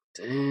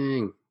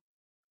 Dang,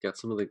 got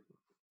some of the.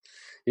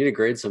 You need to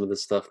grade some of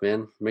this stuff, man.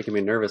 You're making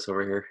me nervous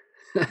over here.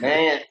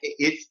 Man,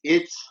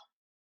 it's.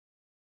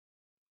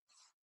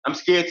 I'm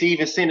scared to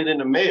even send it in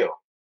the mail.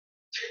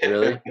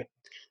 Really? What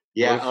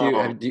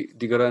Yeah. if do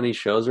you go to any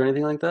shows or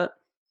anything like that?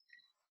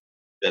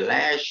 The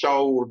last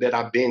show that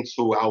I've been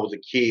to, I was a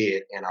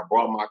kid and I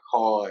brought my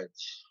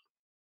cards.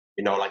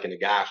 Like, and the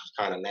guys was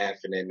kind of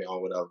laughing at me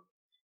or whatever.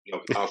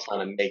 Because I was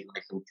trying to make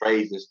like some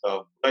trades and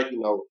stuff. But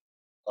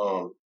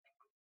um,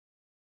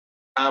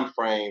 time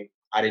frame,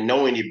 I didn't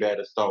know any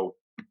better, so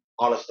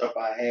all the stuff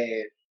I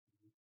had,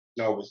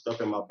 was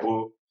stuff in my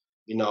book.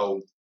 You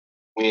know,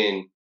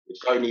 when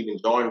certain even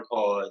Jordan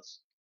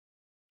cards,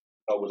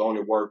 was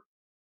only worth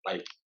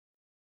like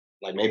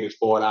maybe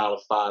 $4,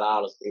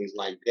 $5, things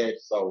like that.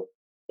 So,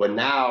 but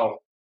now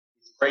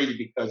it's crazy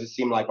because it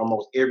seemed like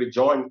almost every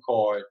Jordan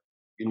card,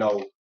 you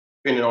know,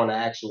 depending on the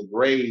actual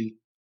grade,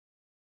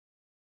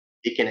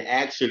 it can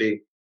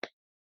actually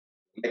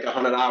make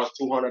 $100,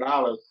 $200,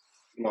 off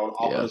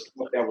of Yeah. the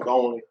stuff that was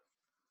only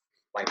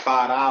like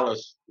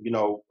 $5,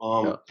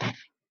 Yeah.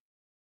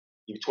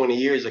 20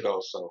 years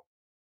ago. So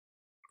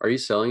Are you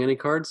selling any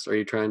cards? Are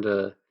you trying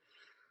to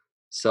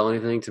sell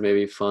anything to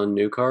maybe fund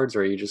new cards,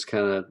 or are you just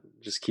kind of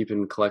just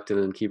keeping collecting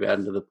and keep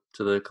adding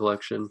to the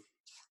collection?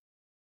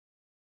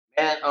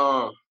 and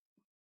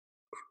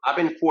I've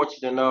been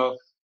fortunate enough,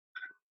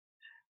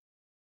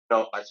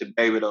 to be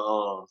able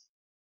to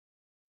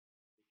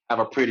have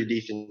a pretty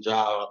decent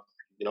job,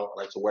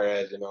 like to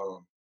whereas and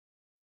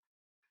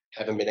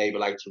haven't been able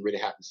like to really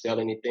have to sell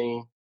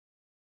anything.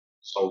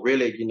 So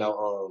really,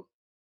 I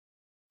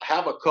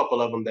have a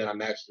couple of them that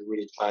I'm actually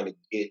really trying to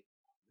get,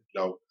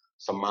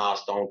 some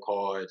milestone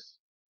cards,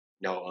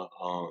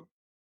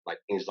 like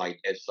things like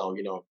that. So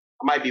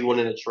I might be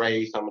willing to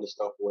trade some of the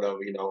stuff or whatever,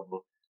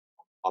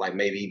 or like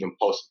maybe even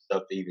post some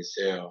stuff to even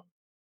sell.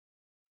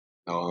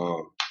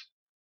 Um,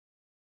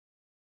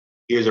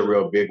 Here's a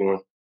real big one.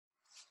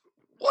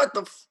 What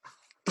the?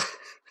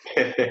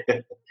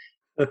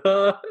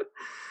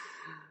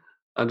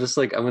 I'm just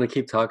like I'm gonna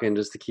keep talking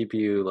just to keep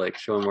you like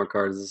showing more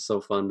cards. It's so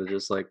fun to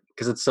just like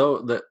because it's so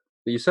that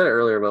you said it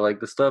earlier, but like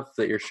the stuff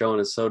that you're showing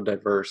is so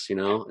diverse.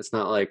 It's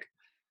not like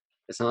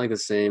the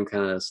same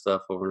kind of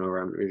stuff over and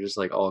over. You're just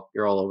like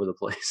you're all over the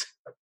place.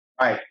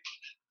 Right.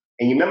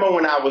 And you remember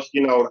when I was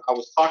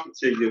talking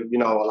to you,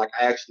 like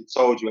I actually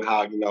told you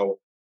how,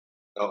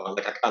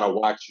 like I kind of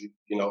watch you,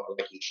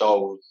 like your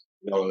shows,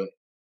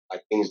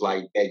 like things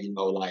like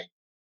that, like,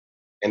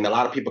 and a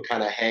lot of people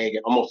kind of hang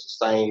almost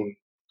the same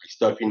like,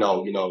 stuff,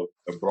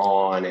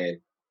 LeBron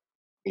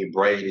and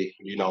Brady,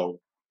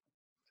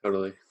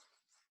 Totally.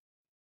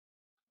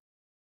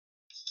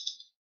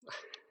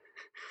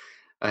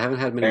 I haven't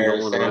had many Barry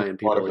Nolan Sanders Ryan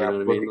people. You know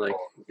autographed what I mean? rookie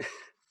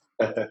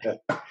Like card.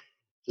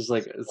 just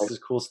like it's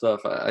just cool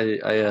stuff.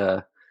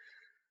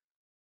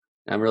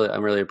 I'm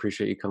really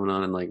appreciate you coming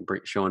on and like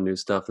showing new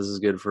stuff. This is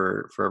good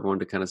for everyone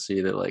to kind of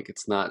see that like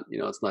it's not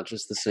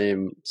just the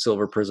same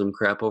Silver Prism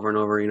crap over and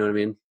over. You know what I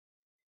mean?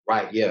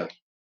 Right, yeah.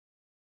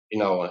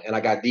 And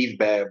I got these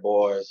bad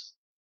boys,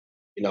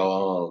 you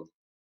know,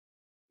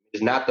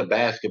 it's not the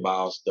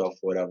basketball stuff,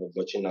 whatever,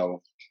 but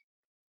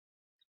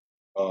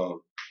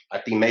um, I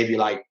think maybe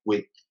like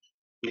within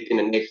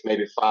the next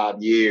maybe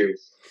 5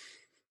 years,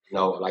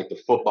 like the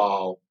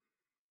football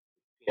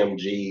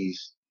MGs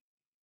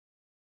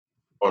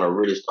gonna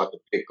really start to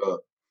pick up.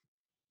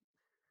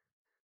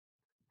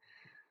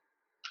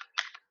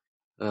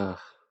 Uh,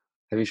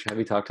 have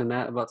you talked to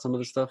Nat about some of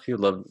the stuff? He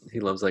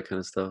loves that kind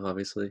of stuff,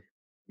 obviously.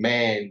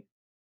 Man,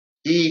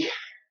 he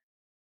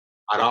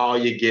out of all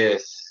your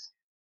guests,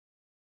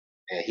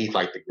 and he's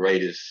like the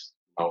greatest,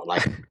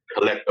 like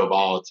collector of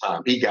all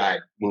time. He got,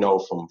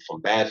 from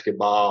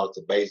basketball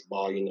to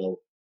baseball,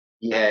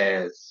 he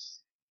has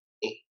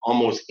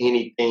almost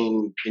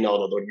anything,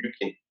 that you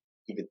can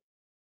even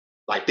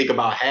like think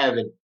about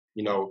having,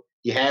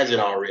 he has it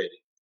already.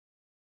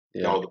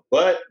 Yeah,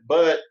 But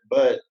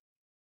I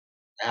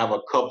have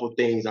a couple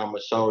things I'm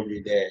gonna show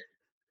you that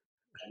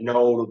I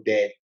know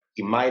that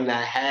he might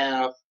not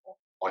have,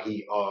 or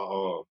he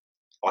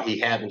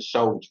haven't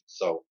showed you.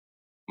 So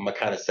I'm gonna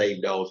kind of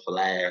save those for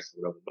last.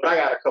 Whatever. But I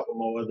got a couple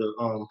more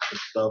other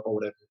stuff or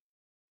whatever.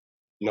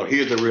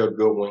 Here's a real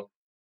good one.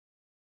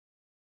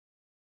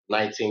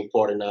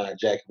 1949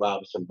 Jackie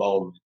Robinson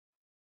Bowman.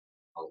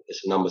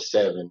 It's number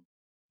 7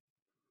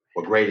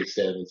 or graded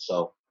 7.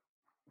 So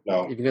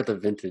no, you got the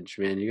vintage,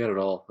 man. You got it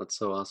all. That's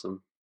so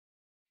awesome.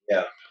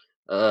 yeah.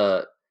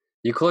 Uh,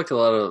 you collect a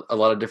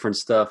lot of different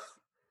stuff.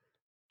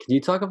 Can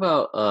you talk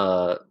about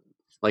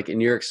like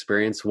in your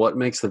experience, what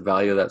makes the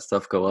value of that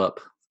stuff go up?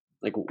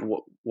 like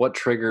what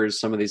triggers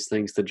some of these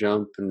things to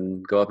jump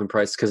and go up in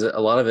price? Because a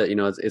lot of it,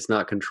 it's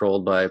not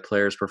controlled by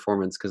players'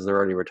 performance because they're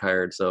already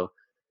retired. So,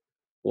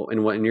 well,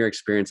 in your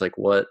experience, like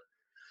what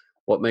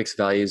makes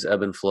values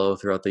ebb and flow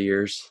throughout the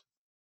years?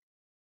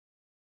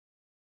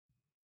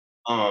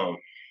 Um,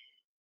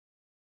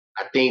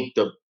 I think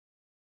the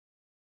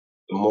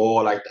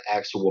more like the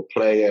actual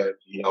player,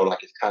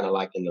 like it's kind of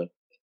like in the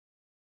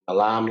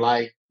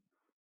limelight.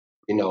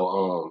 You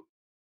know,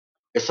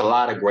 it's a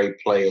lot of great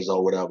players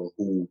or whatever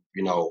who's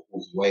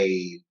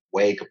way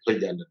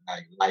completely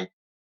undervalued. Like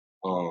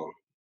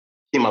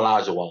Kim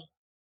Olajuwon,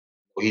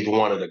 he's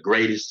one of the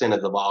greatest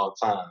centers of all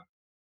time.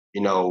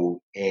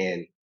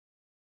 And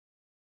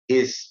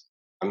his,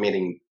 I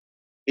mean,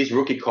 his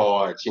rookie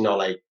cards,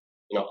 like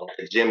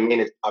a Jim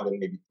Minutes probably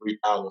maybe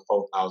 $3,000,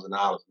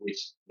 $4,000,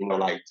 which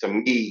like to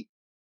me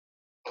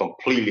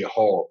completely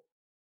horrible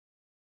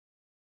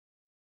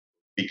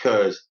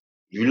because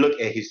you look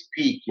at his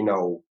peak,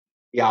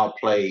 he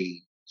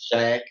outplayed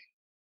Shaq,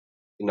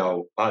 even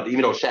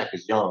though Shaq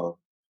is young,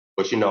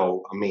 but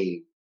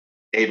David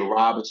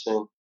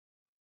Robinson,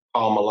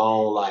 Paul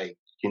Malone, like,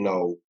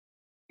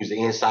 he's an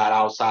inside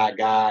outside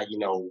guy, he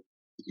can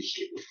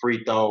shoot the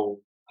free throw,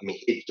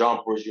 hit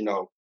jumpers,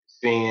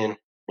 spin,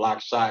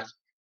 block shots,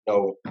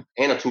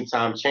 and a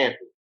two-time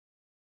champion,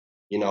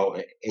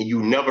 and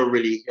you never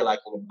really hear like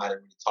anybody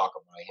really talk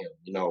about him,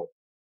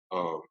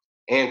 um,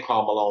 and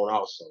Paul Malone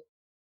also.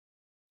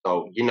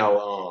 So,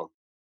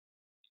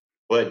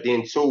 but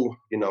then too,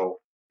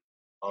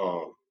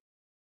 um,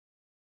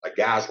 like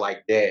guys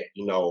like that,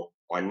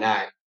 are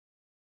not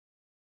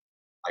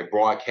like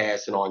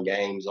broadcasting on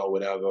games or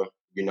whatever,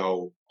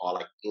 or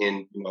like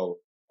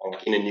or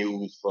like in the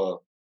news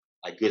for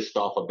like good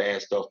stuff or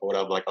bad stuff or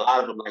whatever. Like a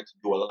lot of them like to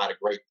do a lot of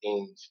great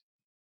things,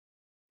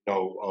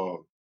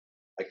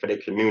 like for their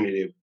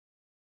community,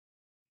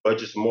 but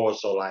just more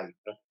so like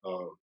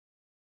um,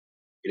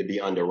 it'd be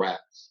under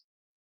wraps.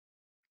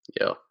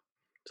 Yeah.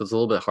 So it's a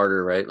little bit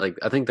harder, right? Like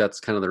I think that's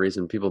kind of the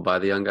reason people buy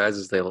the young guys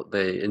is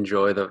they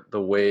enjoy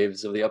the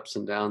waves of the ups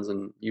and downs,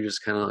 and you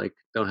just kind of like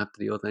don't have to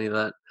deal with any of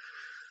that.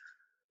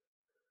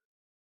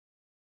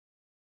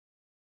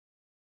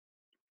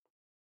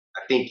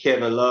 I think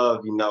Kevin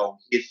Love,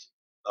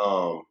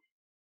 um,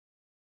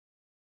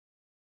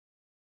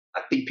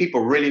 I think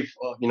people really,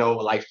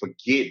 like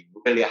forget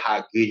really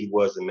how good he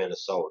was in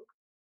Minnesota.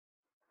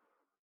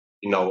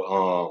 You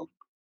know,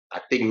 I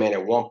think, man,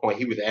 at one point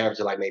he was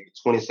averaging like maybe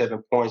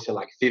 27 points and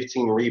like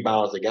 15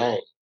 rebounds a game.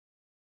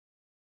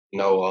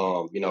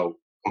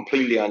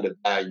 Completely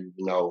undervalued.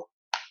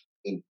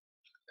 And,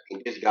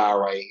 and this guy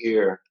right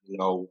here,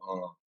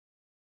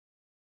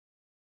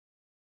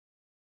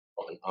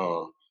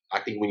 I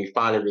think when he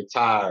finally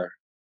retire,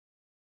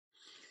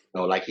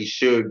 like he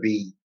should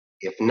be,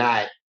 if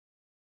not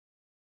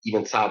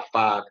even top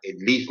five, at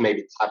least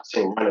maybe top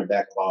 10 running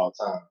back of all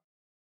time.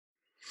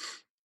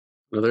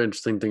 Another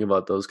interesting thing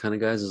about those kind of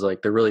guys is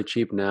like they're really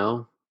cheap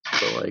now,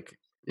 but like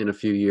in a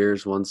few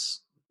years,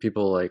 once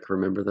people like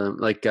remember them,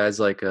 like guys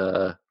like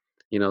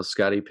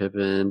Scottie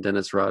Pippen,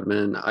 Dennis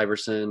Rodman,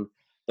 Iverson,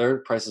 their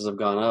prices have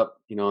gone up,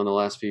 in the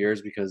last few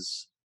years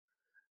because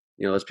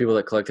there's people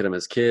that collected them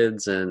as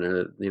kids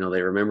and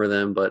they remember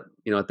them, but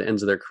at the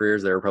ends of their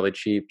careers they were probably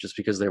cheap just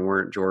because they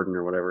weren't Jordan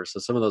or whatever. So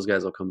some of those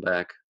guys will come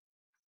back.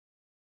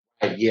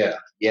 Yeah,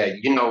 yeah,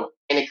 and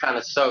it kind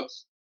of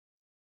sucks.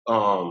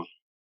 Um,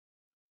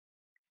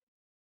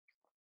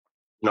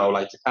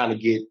 like to kind of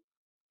get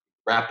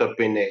wrapped up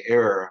in that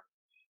era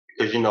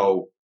because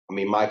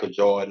Michael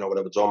Jordan or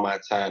whatever, Joe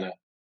Montana,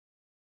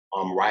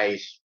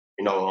 Rice,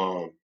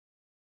 all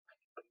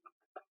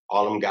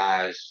them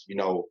guys,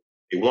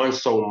 it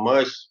wasn't so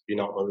much,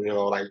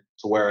 like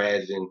to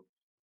whereas it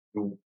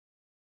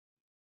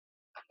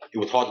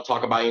was hard to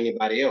talk about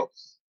anybody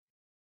else.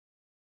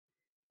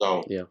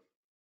 So, Yeah,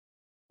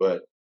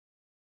 but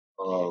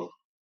um,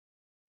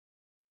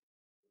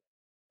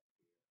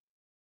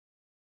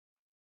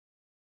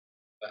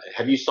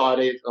 have you saw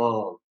this?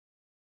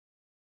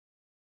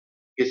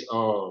 It's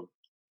the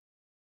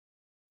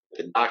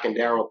Doc and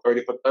Daryl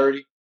 30 for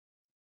 30.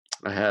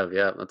 I have.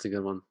 Yeah, that's a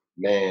good one.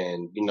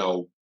 Man,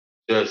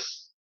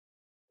 just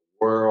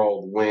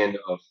whirlwind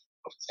of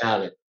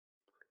talent.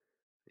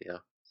 Yeah,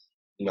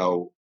 You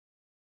know,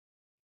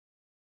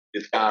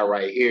 this guy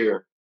right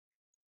here.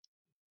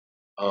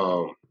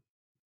 Um,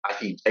 I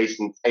see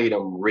Jason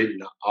Tatum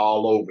written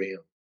all over him.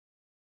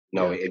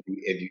 yeah.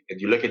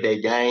 If you look at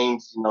their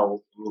games,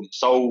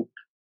 so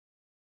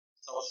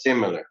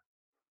similar.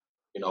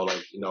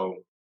 Like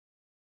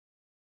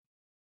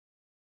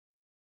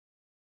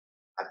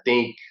I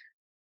think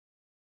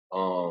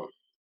um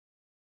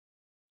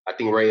I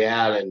think Ray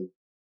Allen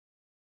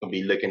will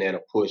be looking at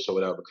a push or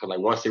whatever because like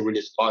once they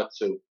really start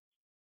to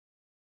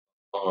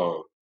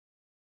um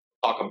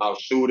talk about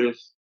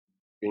shooters,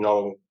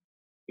 I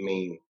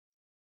mean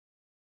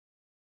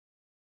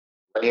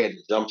Ray had a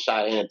jump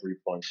shot and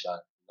 3-point shot,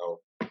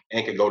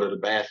 and could go to the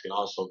basket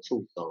also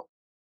too. So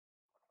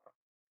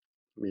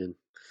Man,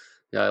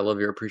 yeah, I love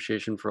your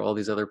appreciation for all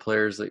these other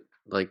players that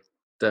like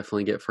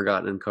definitely get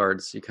forgotten in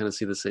cards. You kind of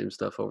see the same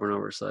stuff over and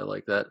over, so I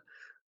like that.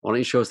 Why don't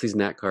you show us these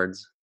Nat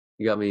cards?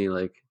 You got me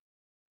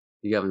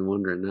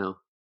wondering now.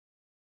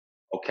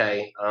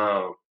 Okay.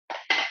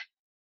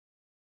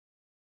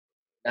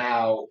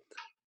 Now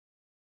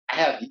I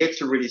have yet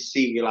to really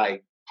see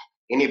like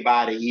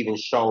anybody even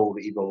showed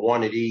even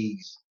one of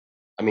these.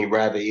 I mean,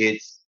 rather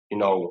it's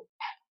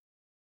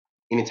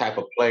any type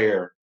of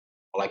player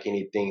or like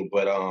anything,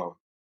 but I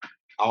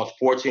was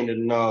fortunate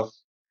enough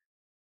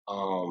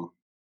um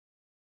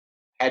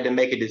had to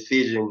make a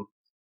decision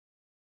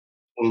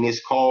between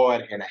this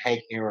card and a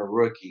Hank Aaron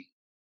rookie.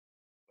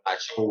 I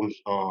chose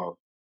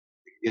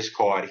this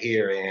card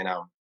here, and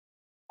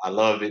I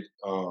love it.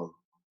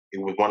 It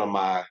was one of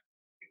my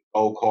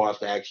old cards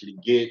to actually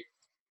get.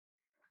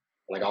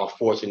 Like I was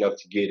fortunate enough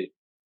to get it.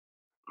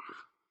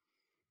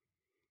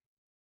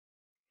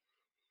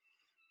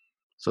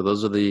 So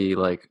those are the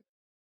like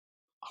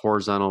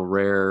horizontal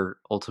rare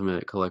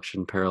ultimate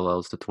collection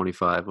parallels to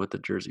 25 with the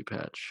jersey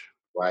patch.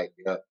 Right.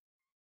 Yeah.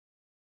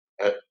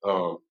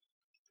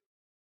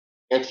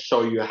 And to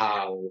show you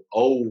how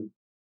old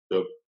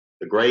the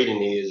the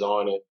grading is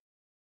on it.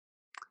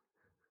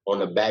 On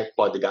the back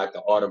part, they got the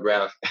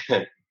autograph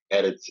at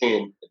a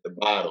 10 at the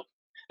bottom.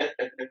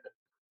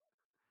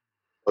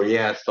 So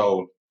yeah,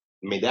 so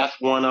I mean that's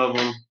one of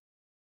them.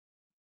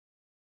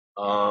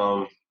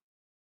 Um,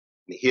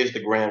 here's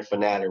the grand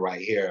finale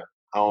right here.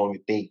 I don't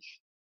even think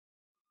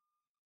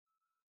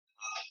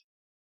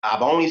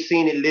I've only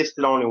seen it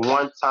listed on it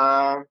one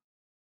time.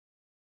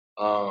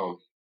 Um,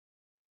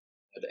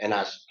 and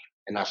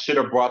I should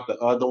have brought the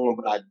other one,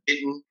 but I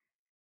didn't.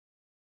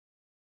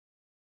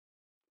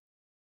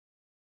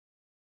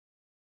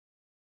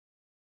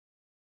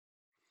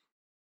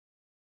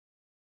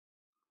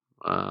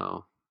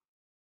 Wow.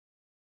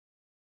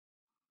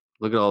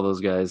 Look at all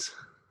those guys.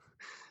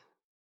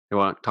 You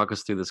want to talk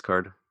us through this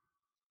card?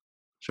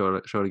 Show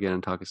it again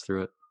and talk us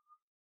through it.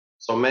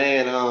 So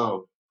man,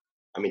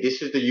 I mean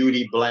this is the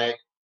UD Black.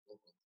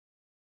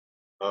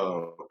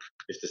 Um,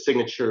 it's the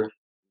signature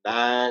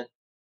 9,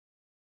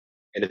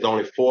 and it's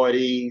only 4 of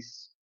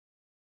these.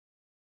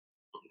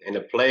 And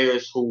the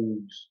players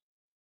whose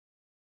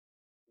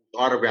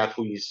autograph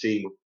who you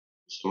see,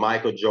 it's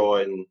Michael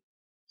Jordan,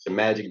 it's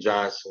Magic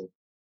Johnson,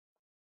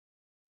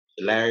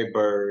 it's Larry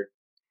Bird,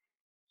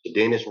 it's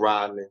Dennis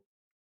Rodman,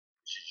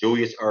 it's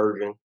Julius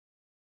Erving,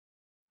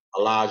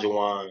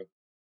 Olajuwon,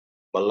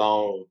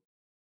 Malone,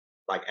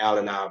 like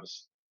Allen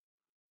Iverson.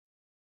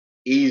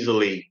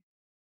 Easily,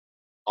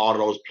 all of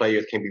those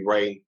players can be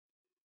rated in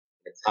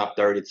the top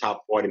 30,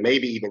 top 40,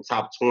 maybe even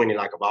top 20,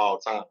 like of all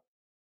time.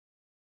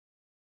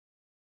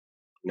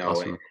 And,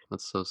 Awesome.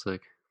 That's so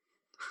sick.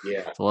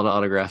 yeah, It's a lot of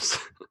autographs.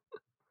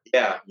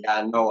 yeah,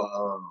 I know.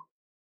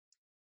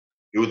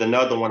 It was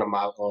another one of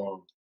my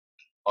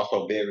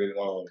also very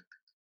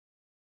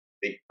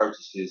big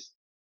purchases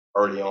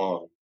early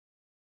on.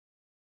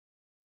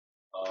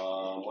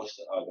 What's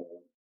the other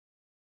one?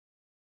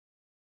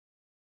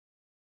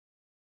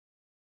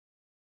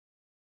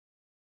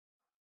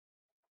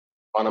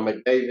 Connor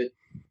McDavid.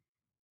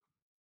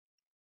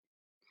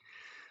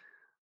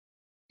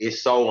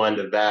 It's so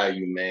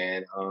undervalued,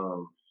 man.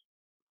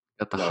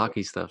 Got the You know,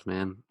 hockey stuff,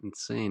 man.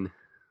 Insane.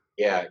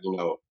 yeah,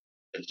 the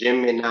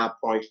gym at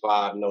 9.5, the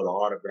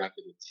autograph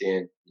is a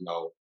 10,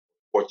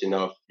 fortunate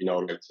enough,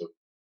 like to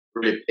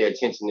really pay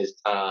attention this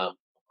time,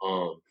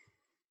 on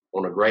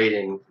the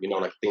grading,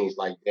 like things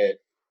like that.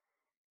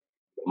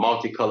 The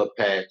multicolor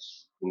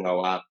patch, it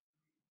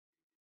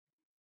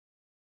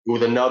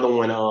was another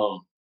one,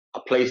 I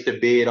placed a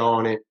bid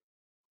on it.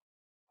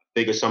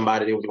 Figured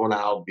somebody that was going to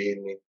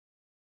outbid me.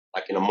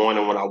 Like in the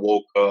morning when I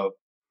woke up,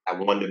 I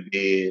won the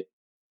bid.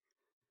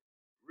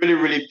 Really,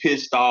 really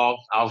pissed off.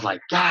 I was like,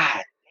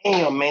 God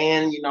damn,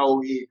 man,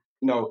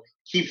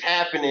 keeps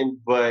happening.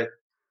 But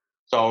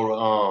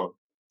so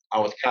I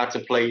was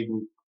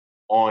contemplating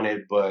on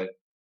it, but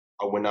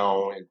I went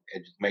on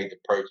and just made the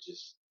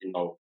purchase,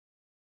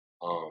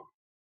 um,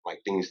 like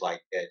things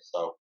like that.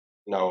 So,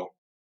 I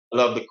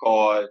love the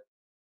card.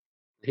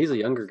 He's a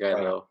younger guy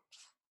though.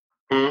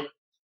 Hmm?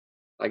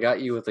 I got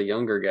you with a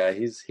younger guy.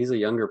 He's a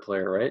younger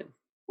player, right?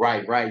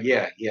 Right,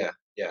 yeah, yeah,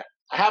 yeah.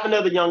 I have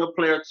another younger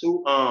player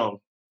too. I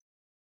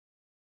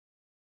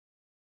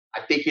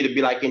think it'd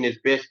be like in his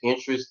best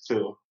interest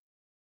to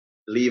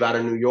leave out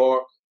of New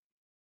York,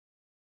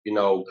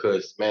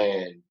 because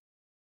man,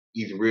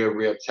 he's real,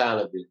 real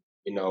talented,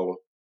 and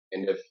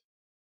if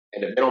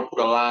they don't put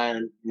a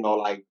line,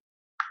 like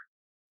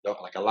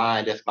a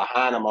line that's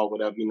behind him or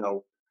whatever, he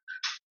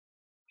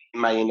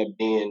might end up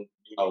being,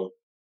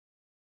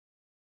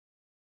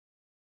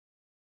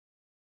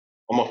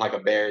 almost like a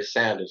Barry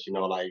Sanders,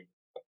 like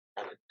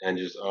and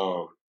just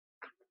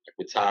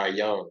retire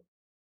young.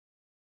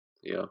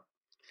 Yeah.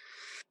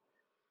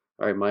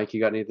 All right, Mike. You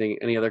got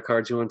any other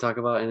cards you want to talk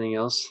about? Anything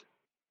else?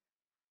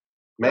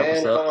 Wrap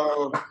us Man,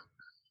 up.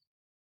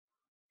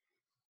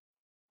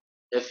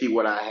 let's see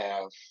what I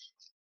have.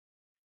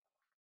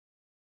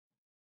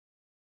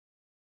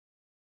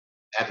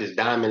 After his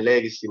Diamond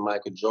Legacy,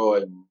 Michael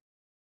Jordan.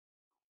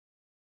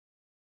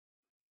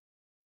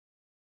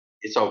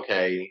 it's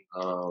okay.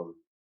 I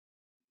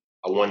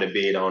won the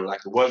bid on,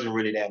 like, it wasn't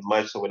really that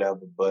much or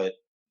whatever, but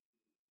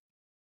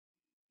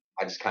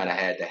I just kind of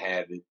had to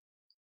have it.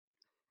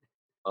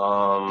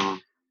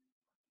 Um,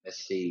 let's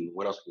see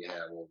what else we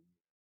have.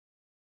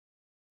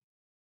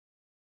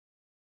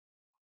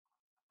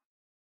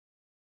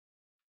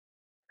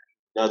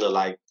 Another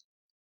like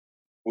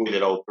who's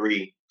at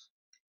 '03,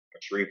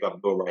 Sharif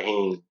Abdul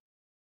Rahim,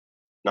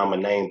 number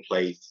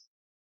nameplates.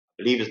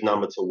 I believe it's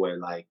number to where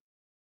like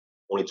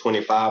only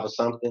 25 or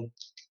something.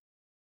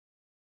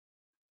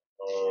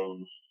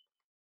 Um,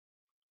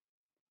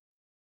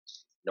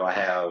 I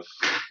have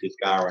this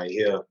guy right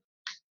here,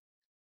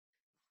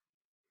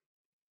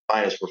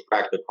 finest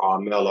refractor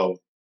Carmelo,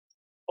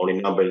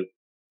 only number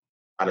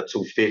out of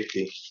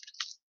 250.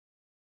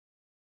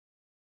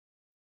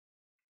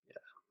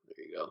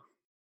 There you go.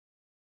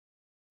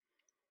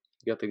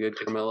 You got the good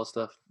Carmelo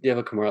stuff. Do you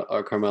have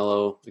a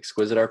Carmelo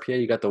Exquisite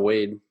RPA? You got the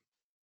Wade.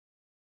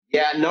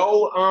 Yeah,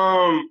 no,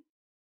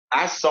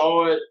 I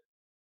saw it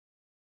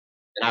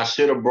and I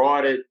should have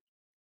brought it,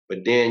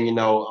 but then,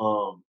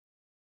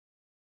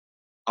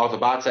 I was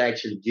about to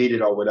actually get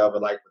it or whatever,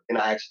 like, but then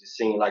I actually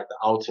seen like the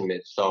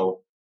ultimate.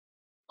 So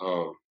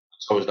I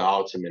chose the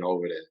ultimate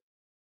over there.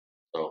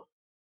 So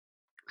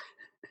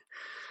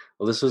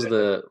Well, this was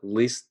the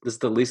least. This is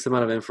the least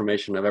amount of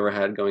information I've ever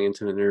had going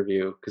into an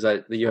interview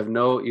because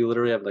you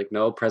literally have like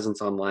no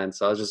presence online.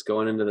 So I was just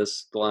going into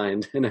this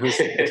blind, and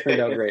it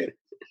turned out great.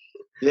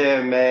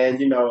 yeah, man,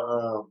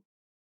 I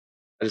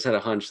just had a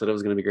hunch that it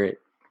was going to be great.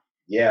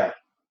 yeah,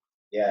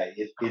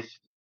 it's I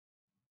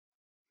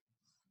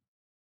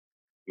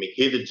mean,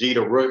 here's a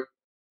Jeter Rook,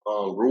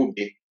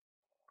 Ruby,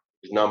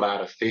 his number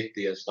out of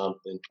 50 or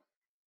something.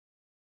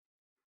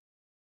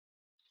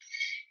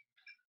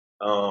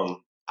 I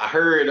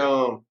heard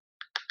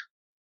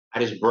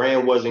his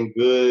brand wasn't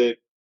good,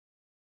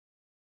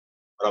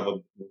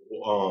 but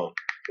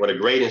the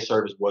grading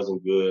service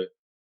wasn't good.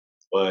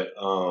 But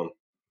I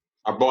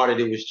bought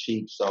it; it was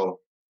cheap. So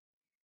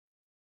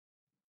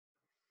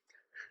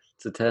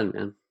It's a 10,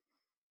 man.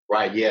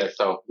 right, yeah.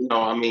 So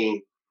I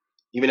mean,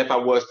 even if I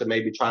was to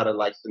maybe try to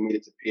like submit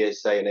it to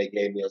PSA and they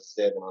gave me a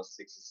 7 or 6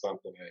 or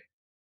something, hey,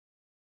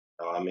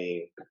 I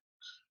mean,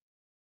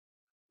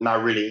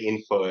 not really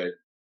in for it,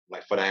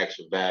 like for the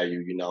actual value.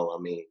 I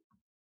mean,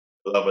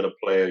 love of the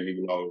player,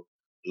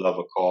 love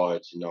of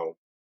cards,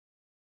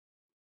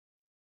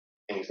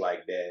 things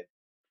like that.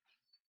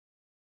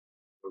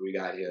 What we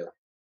got here?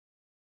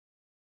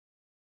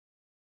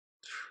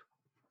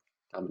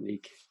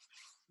 Dominique.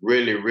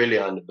 Really, really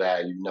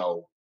undervalued.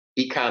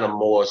 He kind of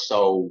more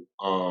so.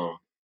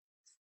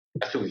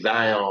 That's who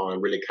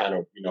Zion really kind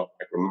of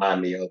like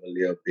remind me of a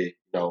little bit.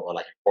 Or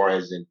like as far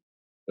as in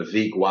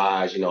physique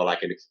wise,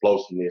 like an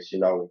explosiveness. I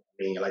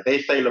mean, like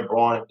they say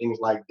LeBron and things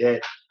like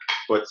that,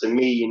 but to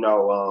me,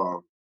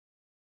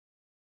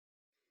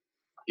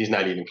 he's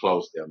not even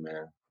close there,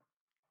 man.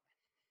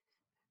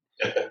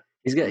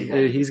 He's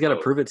got to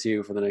prove it to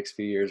you for the next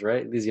few years,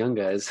 right? These young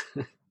guys.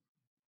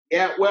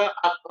 Yeah, well,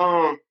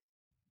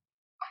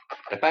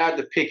 if I had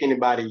to pick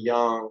anybody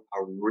young,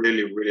 I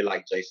really, really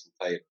like Jason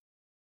Tatum.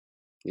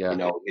 Yeah.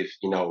 If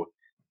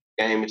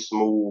game is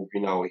smooth, he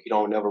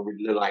don't never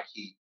really look like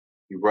he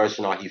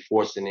rushing or he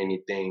forcing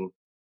anything.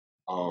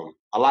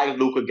 I like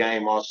Luka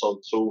game also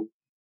too,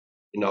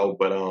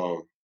 but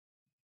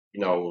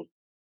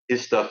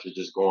his stuff is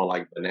just going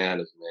like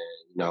bananas,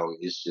 man.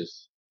 It's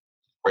just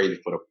crazy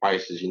for the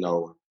prices.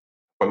 For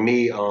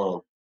me, I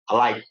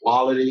like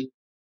quality,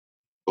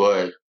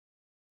 but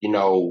you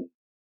know,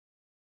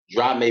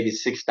 drop maybe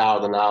 $6,000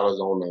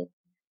 on the,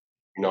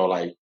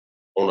 like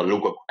on a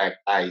Luca cracked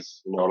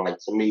ice. Like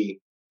to me,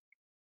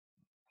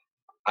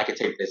 I could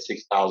take that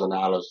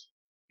 $6,000,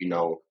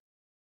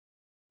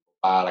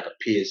 buy like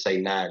a PSA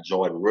 9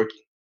 Jordan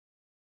rookie.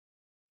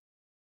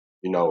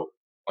 Or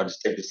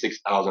just take the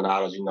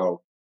 $6,000,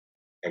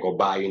 and go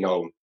buy,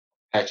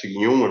 Patrick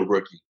Ewing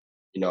rookie,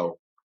 and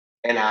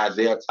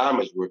Isaiah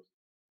Thomas rookie.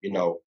 You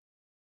know,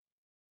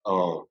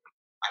 I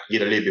can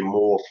get a little bit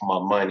more for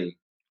my money,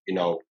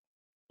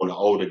 on the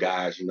older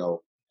guys, and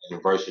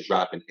versus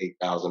dropping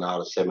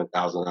 $8,000,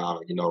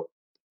 $7,000,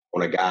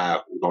 on a guy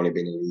who's only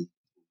been in the league.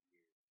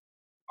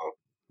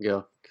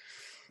 Yeah.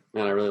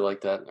 Man, I really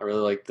like that. I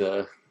really like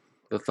the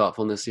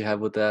thoughtfulness you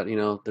have with that.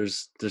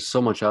 There's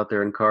so much out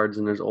there in cards,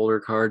 and there's older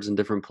cards and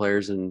different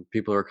players, and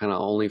people are kind of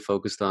only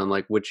focused on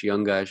like which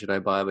young guy should I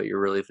buy, but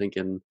you're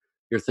thinking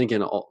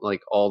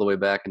all the way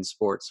back in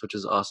sports, which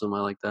is awesome.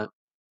 I like that.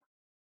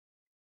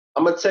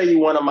 I'm gonna tell you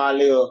one of my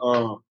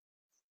little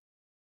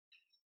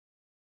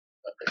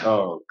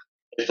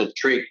it's a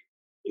trick,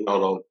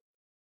 though.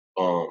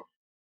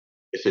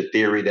 It's a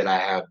theory that I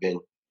have been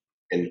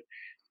and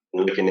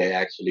looking at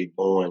actually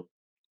doing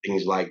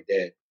things like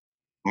that.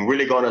 I'm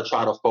really gonna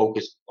try to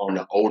focus on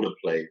the older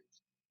players.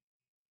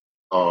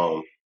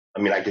 I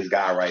mean, like this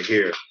guy right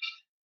here.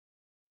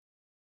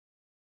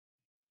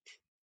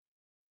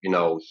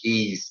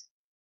 He's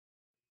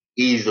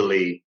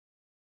easily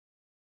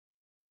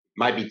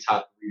might be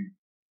top 3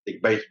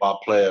 big baseball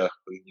player,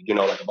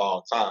 like of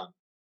all time.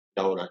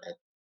 You know,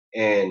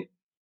 and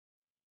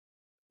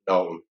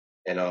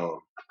and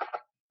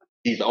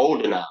he's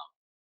older now.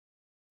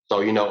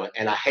 So,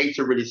 and I hate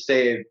to really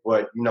say it,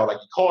 but like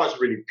the cards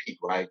really peak,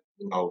 right?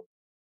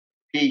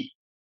 Peak,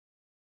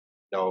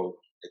 the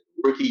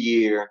rookie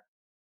year,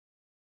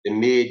 the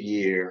mid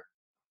year,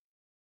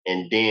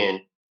 and then,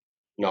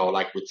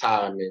 like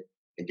retirement,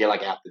 and then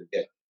like after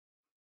that.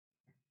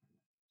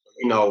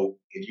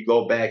 If you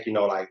go back,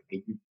 like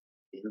if you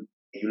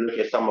look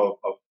at some of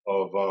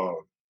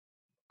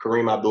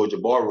Kareem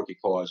Abdul-Jabbar rookie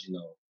cards,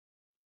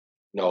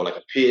 like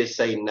a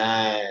PSA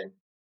 9,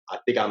 I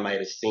think I might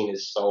have seen it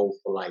sold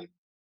for like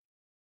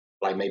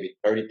maybe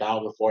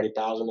 30,000,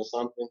 40,000 or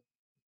something.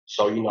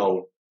 So, I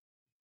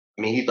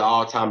mean, he's the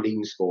all-time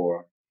leading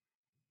scorer.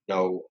 He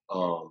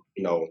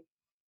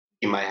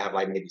might have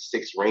like maybe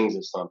 6 rings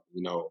or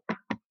something.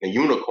 A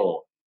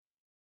unicorn.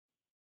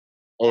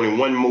 Only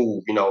one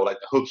move. Like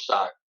the hook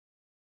shot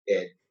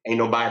that ain't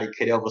nobody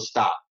could ever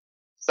stop.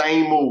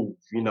 Same move.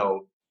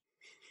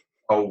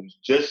 So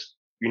just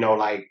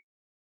like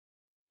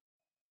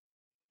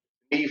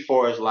me,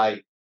 for as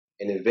like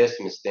an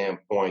investment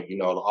standpoint,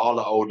 all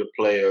the older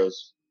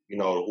players,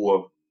 who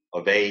are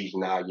of age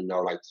now,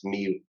 like to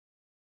me,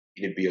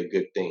 it'd be a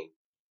good thing.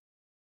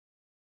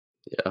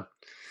 Yeah,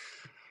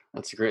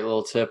 that's a great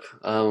little tip.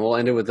 We'll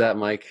end it with that,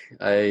 Mike.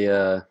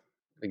 I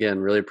again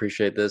really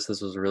appreciate this.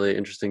 This was a really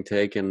interesting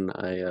take, and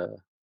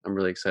I'm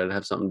really excited to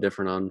have something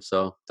different on.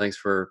 So thanks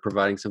for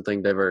providing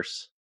something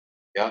diverse.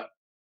 Yeah,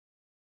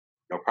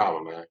 no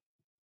problem, man.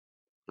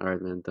 All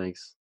right, man.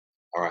 Thanks.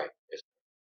 All right.